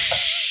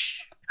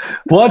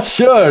 What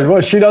should?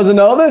 Well, she doesn't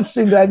know this?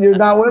 That you're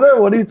not with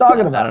her? What are you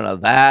talking about? I don't know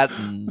that.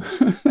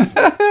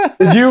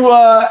 Did you,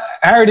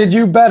 Harry, did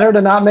you bet her to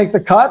not make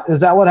the cut? Is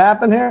that what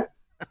happened here?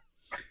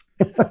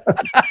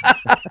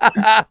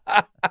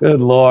 Good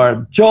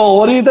Lord. Joel,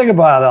 what do you think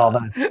about all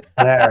that,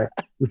 Harry?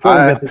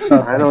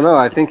 I don't know.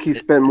 I think he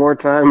spent more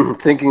time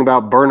thinking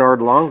about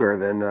Bernard Longer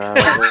than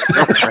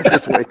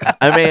this week.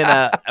 I mean,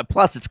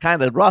 plus it's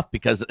kind of rough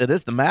because it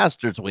is the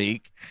Masters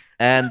week.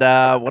 And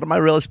what am I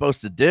really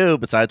supposed to do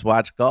besides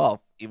watch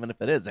golf, even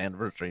if it is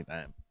anniversary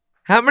time?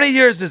 How many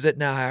years is it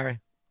now, Harry?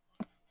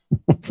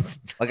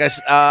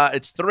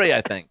 It's 3,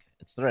 I think.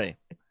 It's 3.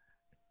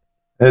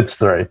 It's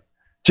 3.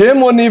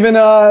 Jim wouldn't even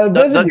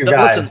visit you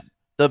guys. Listen,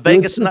 the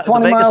Vegas night.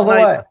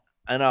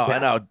 I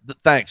know.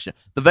 Thanks.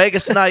 The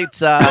Vegas nights.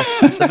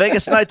 The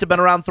Vegas nights have been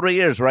around 3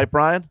 years, right,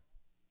 Brian?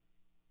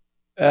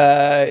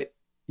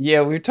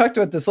 Yeah, we talked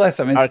about this last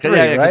time. It's 3,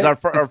 right?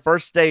 Because our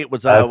first date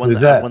was when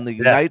the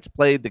Knights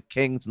played the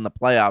Kings in the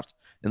playoffs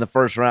in the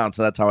first round.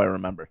 So that's how I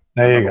remember.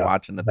 There you go.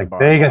 Watching it. Like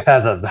Vegas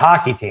has a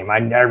hockey team. I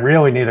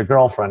really need a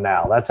girlfriend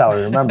now. That's how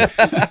I remember.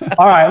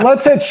 All right,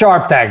 let's hit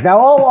Sharp Tank. Now,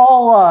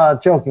 all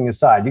joking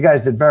aside, you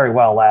guys did very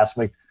well last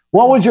week.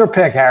 What was your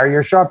pick, Harry?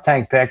 Your Sharp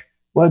Tank pick?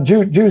 Well,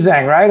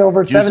 Juzang, right?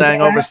 Over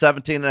 17. Over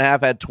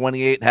 17.5, had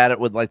 28, had it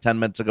with like 10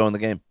 minutes to go in the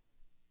game.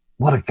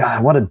 What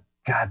a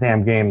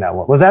goddamn game that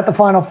was. Was that the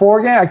Final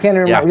Four game? I can't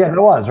even remember. Yeah, it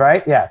was,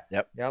 right? Yeah.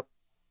 Yep.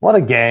 What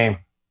a game.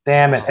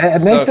 Damn it.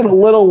 It makes it a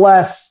little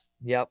less.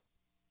 Yep.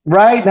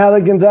 Right? Now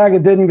that Gonzaga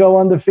didn't go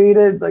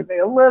undefeated, like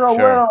a little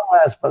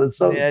less, but it's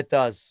so. Yeah, it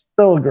does.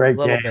 Still a great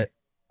game. Bit.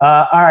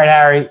 All right,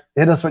 Harry,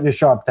 hit us with your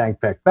Sharp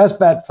Tank pick. Best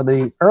bet for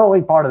the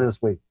early part of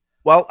this week.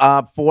 Well,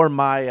 for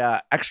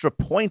my extra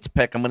points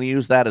pick, I'm going to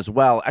use that as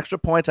well. Extra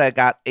points, I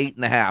got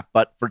 8.5,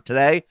 but for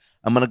today,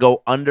 I'm going to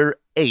go under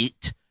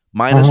 8,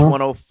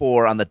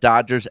 -104 on the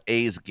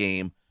Dodgers-A's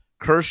game.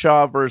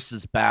 Kershaw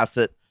versus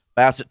Bassett.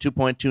 Bassett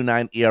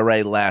 2.29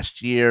 ERA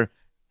last year,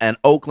 and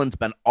Oakland's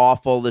been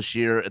awful this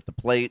year at the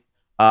plate,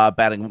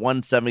 batting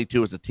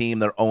 172 as a team.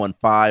 They're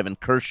 0-5, and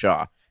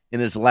Kershaw, in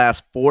his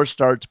last 4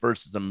 starts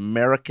versus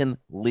American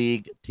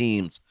League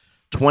teams,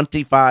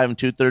 25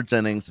 2/3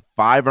 innings,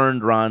 5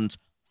 earned runs,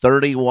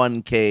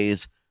 31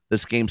 Ks.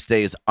 This game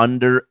stays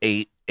under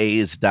 8.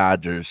 A's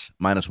Dodgers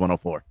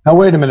 -104. Now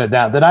wait a minute.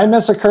 Now, did I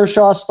miss a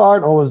Kershaw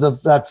start, or was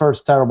that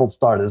first terrible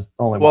start is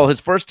only? Well,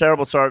 his first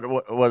terrible start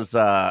was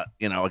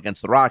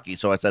against the Rockies.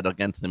 So I said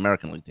against the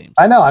American League teams.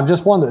 I know. I'm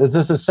just wondering, is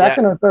this his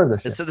second or third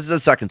this year? This is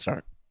his second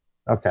start.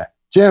 Okay.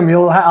 Jim,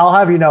 I'll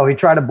have you know, he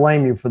tried to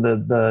blame you for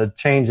the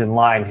change in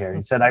line here.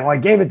 He said, I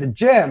gave it to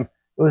Jim.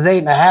 It was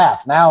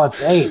 8.5. Now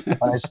it's 8.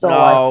 But I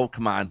still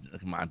come on.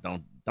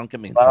 Don't get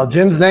me. Well,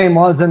 Jim's name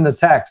was in the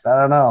text.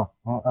 I don't know.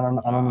 I don't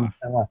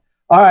know.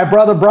 All right,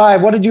 brother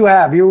Brian, what did you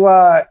have? You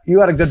had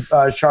a good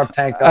Sharp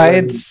Tank. I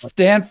had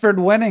Stanford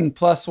winning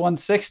plus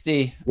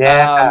 160.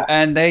 Yeah,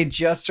 and they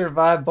just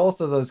survived both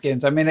of those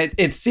games. I mean,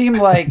 it seemed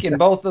like in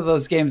both of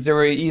those games they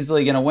were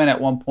easily going to win at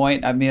one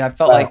point. I mean, I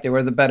felt like they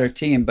were the better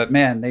team, but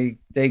man,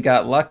 they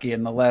got lucky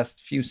in the last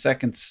few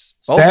seconds.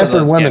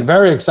 Stanford women,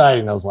 very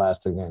exciting those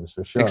last 2 games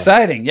for sure.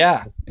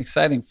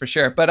 Exciting for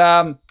sure. But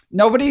I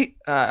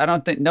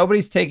don't think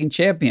nobody's taking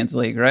Champions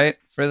League, right?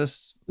 For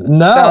this.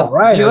 No, so,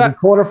 right. The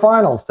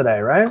quarterfinals today,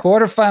 right?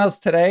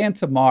 Quarterfinals today and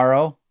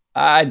tomorrow.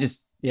 It's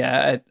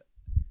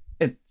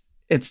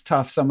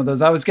tough. Some of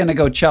those. I was going to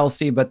go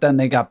Chelsea, but then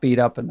they got beat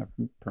up in the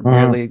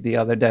Premier League the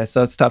other day,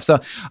 so it's tough. So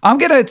I'm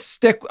going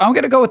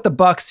to go with the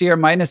Bucks here,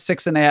 minus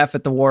 6.5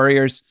 at the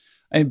Warriors.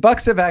 I mean,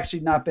 Bucks have actually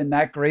not been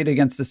that great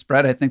against the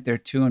spread. I think they're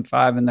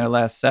 2-5 in their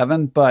last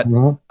 7, but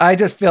I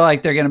just feel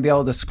like they're going to be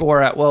able to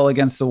score at will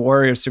against the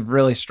Warriors, who've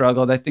really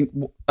struggled. I think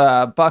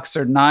Bucks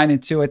are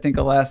 9-2. I think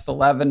the last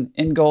 11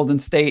 in Golden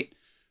State.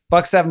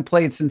 Bucks haven't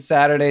played since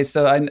Saturday,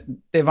 so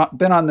they've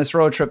been on this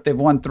road trip. They've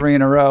won 3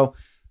 in a row.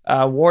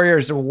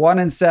 Warriors are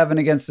 1-7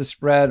 against the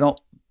spread,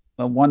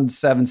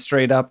 1-7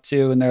 straight up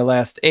too in their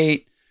last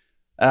 8.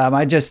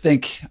 I just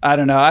think, I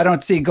don't know. I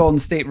don't see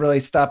Golden State really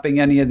stopping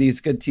any of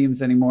these good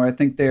teams anymore. I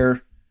think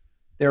their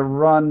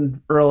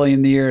run early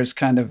in the year is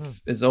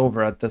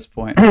over at this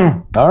point.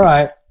 All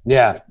right.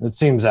 Yeah, it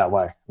seems that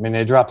way. I mean,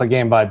 they dropped the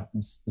game by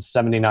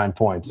 79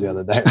 points the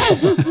other day.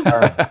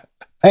 Right.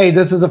 Hey,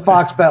 this is a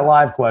Fox Bet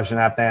Live question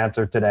I have to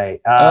answer today.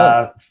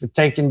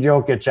 Taking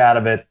Jokic out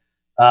of it,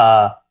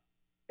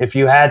 if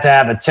you had to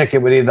have a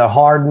ticket with either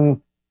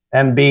Harden,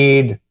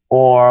 Embiid,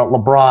 or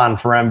LeBron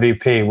for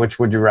MVP, which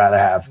would you rather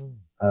have?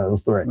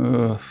 Those 3.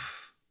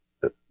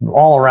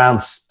 All around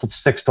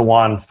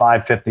 6-1,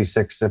 550,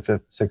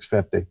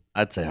 650.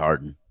 I'd say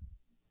Harden.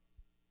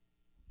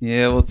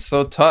 Yeah, well, it's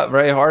so tough,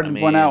 right? Harden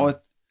went out with.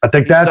 I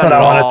think that's what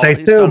I want to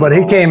say too, but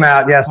he came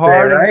out yesterday,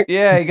 Harden, right?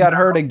 Yeah, he got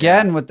hurt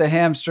again with the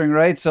hamstring,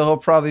 right? So he'll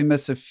probably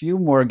miss a few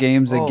more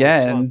games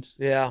again.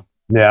 Yeah.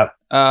 Yeah.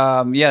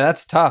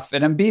 That's tough.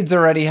 And Embiid's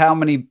already how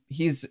many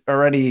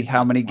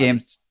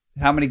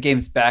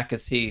games back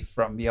is he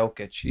from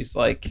Jokic? He's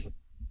like.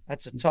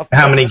 That's a tough.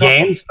 How many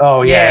games?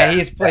 Oh, yeah.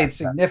 He's played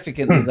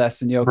significantly less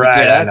than Jokic.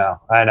 Right, Yeah,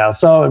 I know.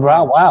 So,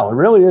 wow, it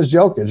really is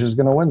Jokic who's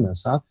going to win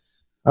this, huh?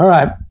 All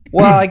right.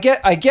 Well,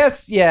 I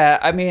guess, yeah.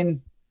 I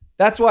mean,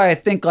 that's why I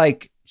think they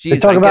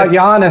talk about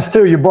Giannis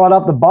too. You brought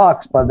up the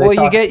Bucks, but you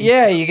got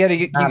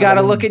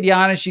to look at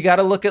Giannis. You got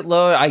to look at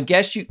Low. I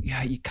guess you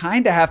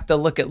kind of have to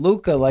look at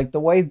Luka, like the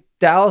way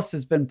Dallas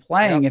has been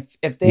playing. Yep.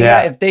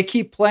 If they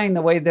keep playing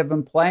the way they've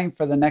been playing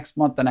for the next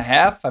month and a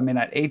half, I mean,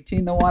 at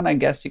 18-1, I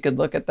guess you could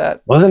look at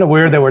that. Wasn't it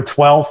weird? They were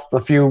 12th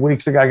a few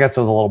weeks ago. I guess it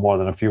was a little more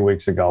than a few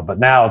weeks ago, but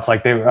now it's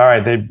like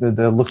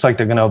it looks like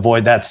they're going to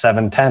avoid that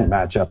 7-10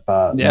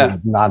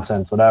 matchup.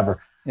 Nonsense, whatever.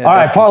 Yeah, all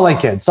right, Parlay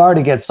Kid. Sorry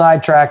to get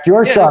sidetracked.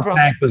 Your Sharp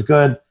Tank was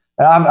good.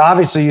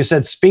 Obviously, you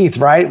said Spieth,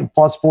 right?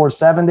 Plus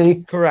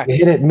 470. Correct. You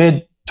hit it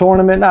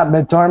mid-tournament, not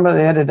mid-tournament.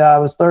 They hit it. It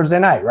was Thursday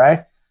night,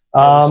 right?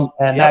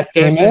 That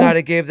came Thursday in. night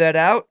I gave that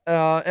out.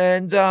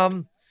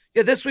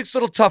 This week's a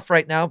little tough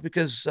right now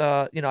because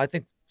I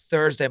think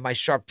Thursday my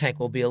Sharp Tank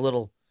will be a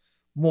little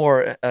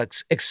more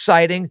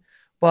exciting.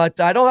 But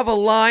I don't have a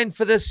line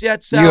for this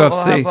yet, so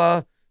UFC. I'll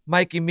have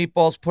Mikey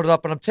Meatballs put it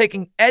up, and I'm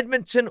taking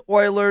Edmonton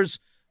Oilers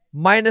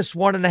minus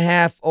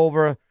 1.5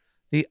 over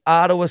the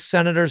Ottawa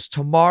Senators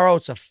tomorrow.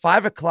 It's a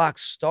 5:00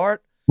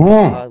 start.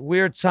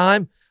 Weird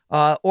time.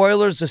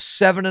 Oilers are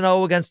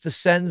 7-0 against the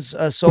Sens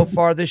so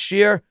far this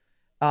year,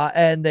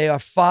 and they are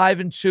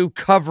 5-2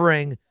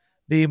 covering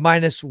the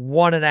minus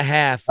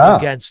 1.5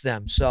 against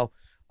them. So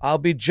I'll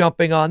be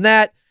jumping on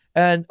that.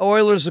 And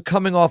Oilers are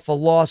coming off a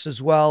loss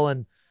as well,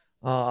 and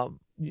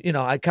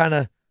I kind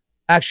of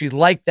actually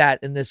like that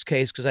in this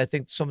case because I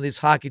think some of these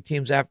hockey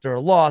teams after a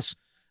loss,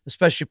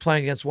 especially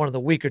playing against one of the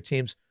weaker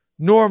teams,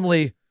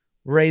 normally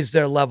raise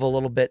their level a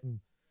little bit and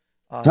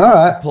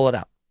pull it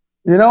out.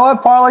 You know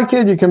what, Parlay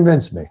Kid, you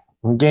convinced me.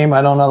 A game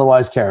I don't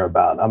otherwise care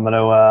about. I'm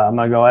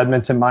gonna go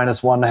Edmonton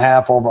minus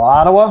 1.5 over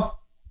Ottawa.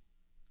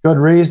 Good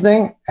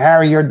reasoning.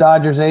 Harry, your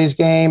Dodgers A's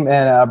game,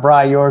 and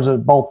Bri, yours are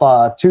both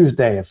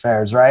Tuesday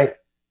affairs, right?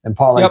 And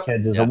Parlay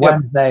Kids is a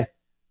Wednesday.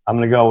 I'm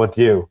gonna go with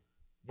you,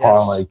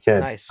 Parlay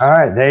Kid. Nice. All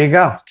right, there you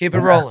go. Let's keep it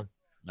rolling.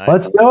 Nice.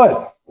 Let's do it.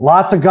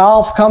 Lots of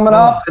golf coming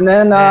up, and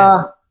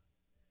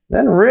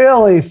then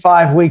really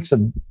 5 weeks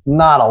of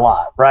not a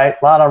lot, right?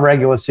 A lot of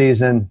regular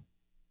season,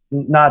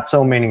 not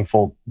so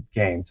meaningful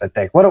games, I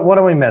think. What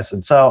are we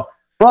missing? So,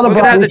 we're going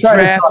to have the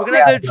draft. We're going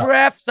to have the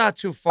draft not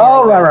too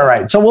far. Oh,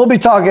 right. So we'll be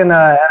talking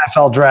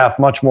NFL draft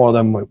much more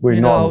than we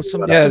normally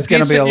do. It's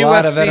going to be a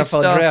lot of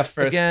NFL draft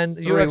for again.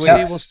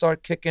 UFC will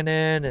start kicking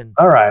in. And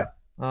all right.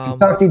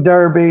 Kentucky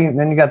Derby, and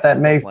then you got that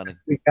May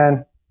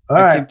weekend. All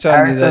right.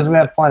 Aaron says we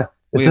have plenty.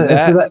 He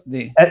tells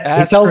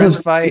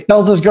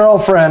his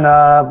girlfriend,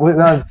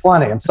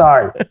 plenty. I'm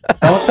sorry.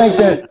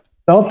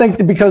 Don't think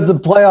that because the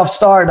playoffs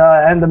start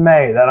end of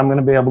May that I'm going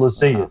to be able to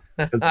see you.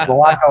 There's a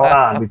lot going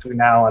on between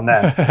now and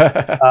then.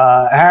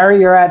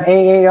 Harry, you're at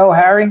AAO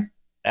Harry?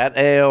 At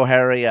AAO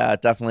Harry,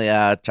 definitely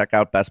check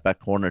out Best Bet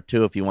Corner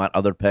too if you want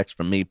other picks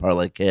from me,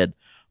 Parlay Kid,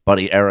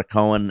 buddy Eric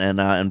Cohen,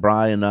 and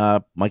Brian,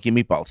 Mikey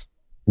Meatballs.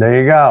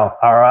 There you go.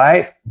 All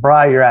right.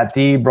 Bri, you're at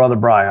the Brother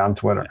Bri on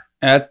Twitter.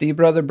 At the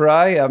Brother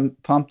Bri, I'm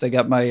pumped. I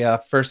got my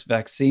first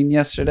vaccine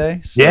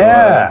yesterday. So,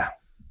 yeah.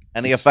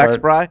 Any effects,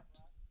 Bri?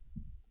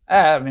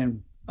 I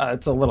mean,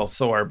 it's a little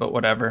sore, but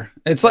whatever.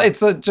 It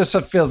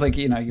feels like,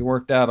 you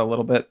worked out a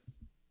little bit.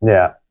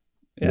 Yeah.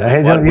 Yeah.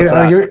 Hey,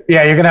 you're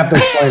going to have to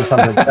explain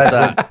something.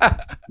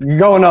 You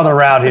go another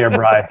route here,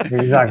 Bri.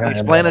 You're not going to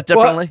explain it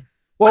differently.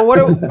 Well,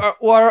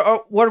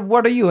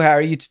 what are you,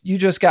 Harry? You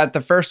just got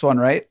the first one,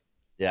 right?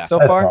 Yeah. So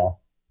far?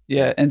 All.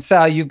 Yeah. And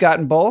Sal, you've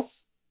gotten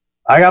both?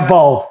 I got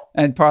both.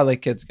 And Parlay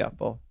Kid's got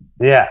both.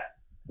 Yeah.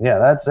 Yeah,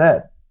 that's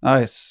it.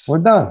 Nice. We're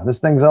done. This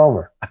thing's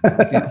over.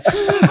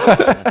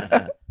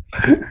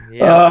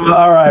 Yeah.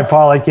 All right,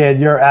 Parlay Kid,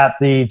 you're at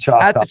the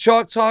Chalk Talker. At the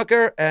Chalk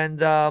Talker.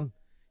 And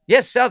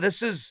yes, Sal,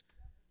 this is,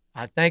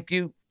 I thank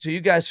you to you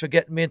guys for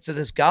getting me into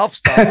this golf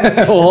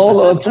stuff.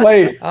 Hold on,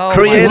 wait.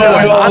 Created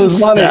a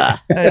monster.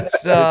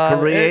 It's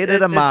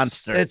created a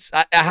monster. It's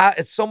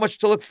so much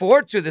to look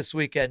forward to this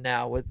weekend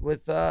now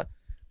with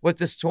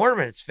this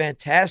tournament. It's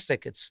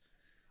fantastic.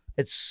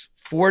 It's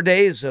 4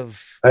 days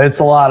of. It's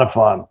a lot of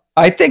fun.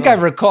 I think I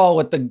recall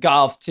with the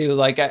golf too.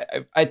 Like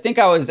I think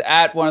I was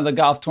at one of the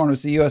golf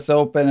tournaments, the U.S.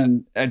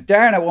 Open, and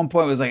Darren at one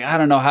point was like, "I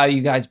don't know how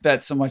you guys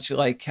bet so much.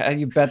 Like, how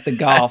you bet the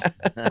golf?"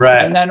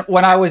 Right. And then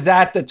when I was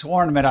at the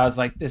tournament, I was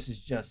like, "It's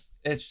just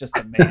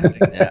amazing."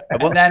 Yeah.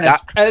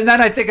 And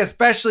then I think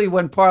especially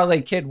when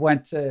Parlay Kid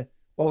went to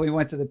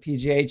the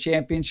PGA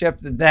Championship,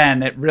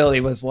 then it really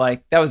was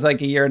like, that was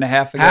like a year and a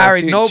half ago.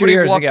 Harry, 2 nobody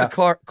years walked ago.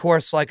 the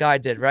course like I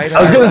did, right? I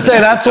was going to say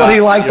that's what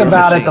he liked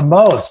about it the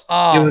most.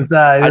 Oh. It was,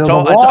 I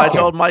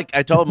told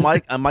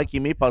Mikey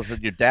Meatballs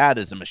that your dad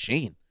is a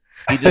machine.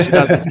 He just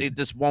doesn't. He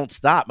just won't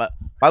stop. But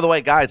by the way,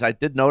 guys, I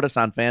did notice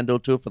on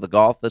FanDuel too for the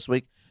golf this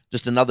week,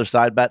 just another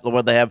side bet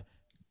where they have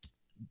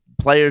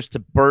players to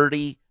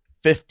birdie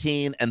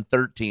 15 and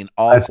 13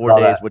 all 4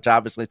 days, which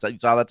obviously you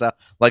saw that's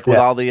with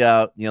all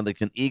the they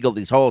can eagle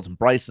these holes, and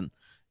Bryson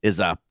is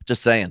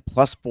just saying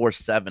plus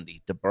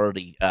 470 to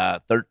birdie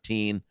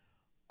 13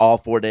 all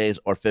 4 days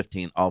or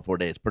 15 all 4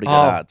 days. Pretty good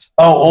odds.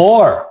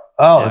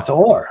 It's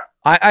or.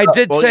 I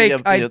did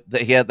take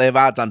they have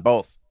odds on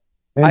both.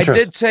 I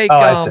did take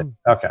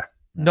okay.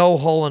 No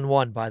hole in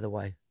one, by the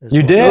way.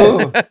 You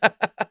did?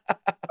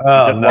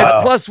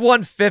 It's plus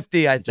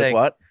 150, I think.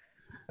 What?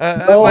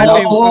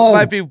 It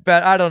might be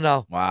bet. I don't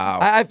know. Wow.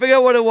 I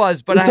forget what it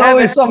was, but it's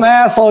always some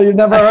asshole you've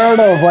never heard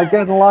of, like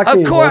getting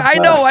lucky. Of course, I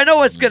know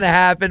what's gonna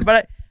happen,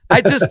 but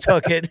I just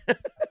took it.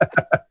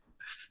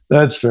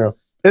 That's true.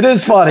 It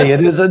is funny.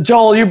 It is.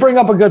 Joel, you bring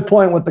up a good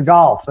point with the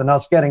golf and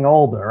us getting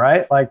older,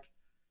 right? Like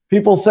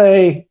people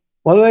say,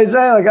 what do they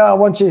say? Like, oh,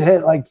 once you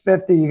hit like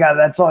 50,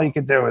 that's all you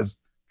can do is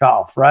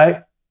golf,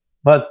 right?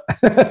 But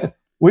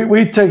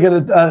we take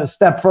it a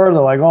step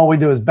further. Like all we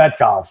do is bet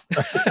golf.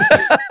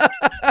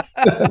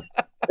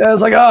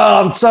 It's like,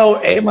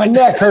 my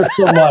neck hurts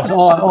so much.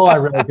 All I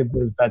really can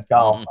do is bet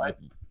golf. Right?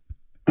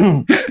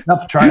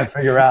 Enough trying to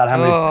figure out how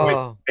many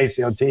points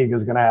Maceo Teague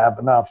is going to have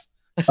enough.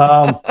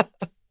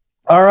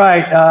 All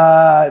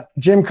right,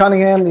 Jim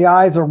Cunningham, the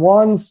eyes are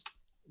ones.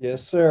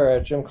 Yes, sir.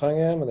 At Jim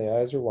Cunningham, and the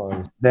eyes are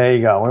ones. There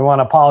you go. We want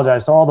to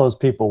apologize to all those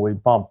people we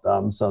bumped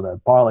so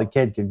that Parlay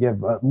Kid could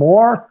give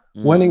more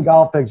winning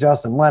golf picks.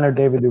 Justin Leonard,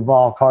 David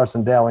Duval,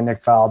 Carson Daly,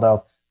 Nick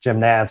Faldo,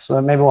 Jim Nance.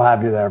 Maybe we'll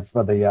have you there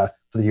for the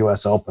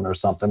U.S. Open or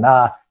something.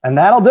 And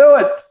that'll do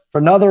it for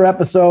another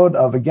episode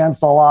of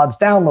Against All Odds.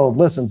 Download,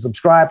 listen,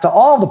 subscribe to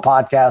all the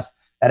podcasts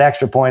at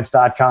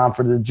extrapoints.com.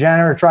 For the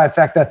degenerate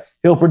trifecta,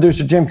 Hill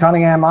producer Jim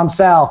Cunningham, I'm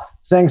Sal,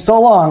 saying so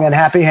long and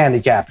happy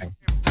handicapping.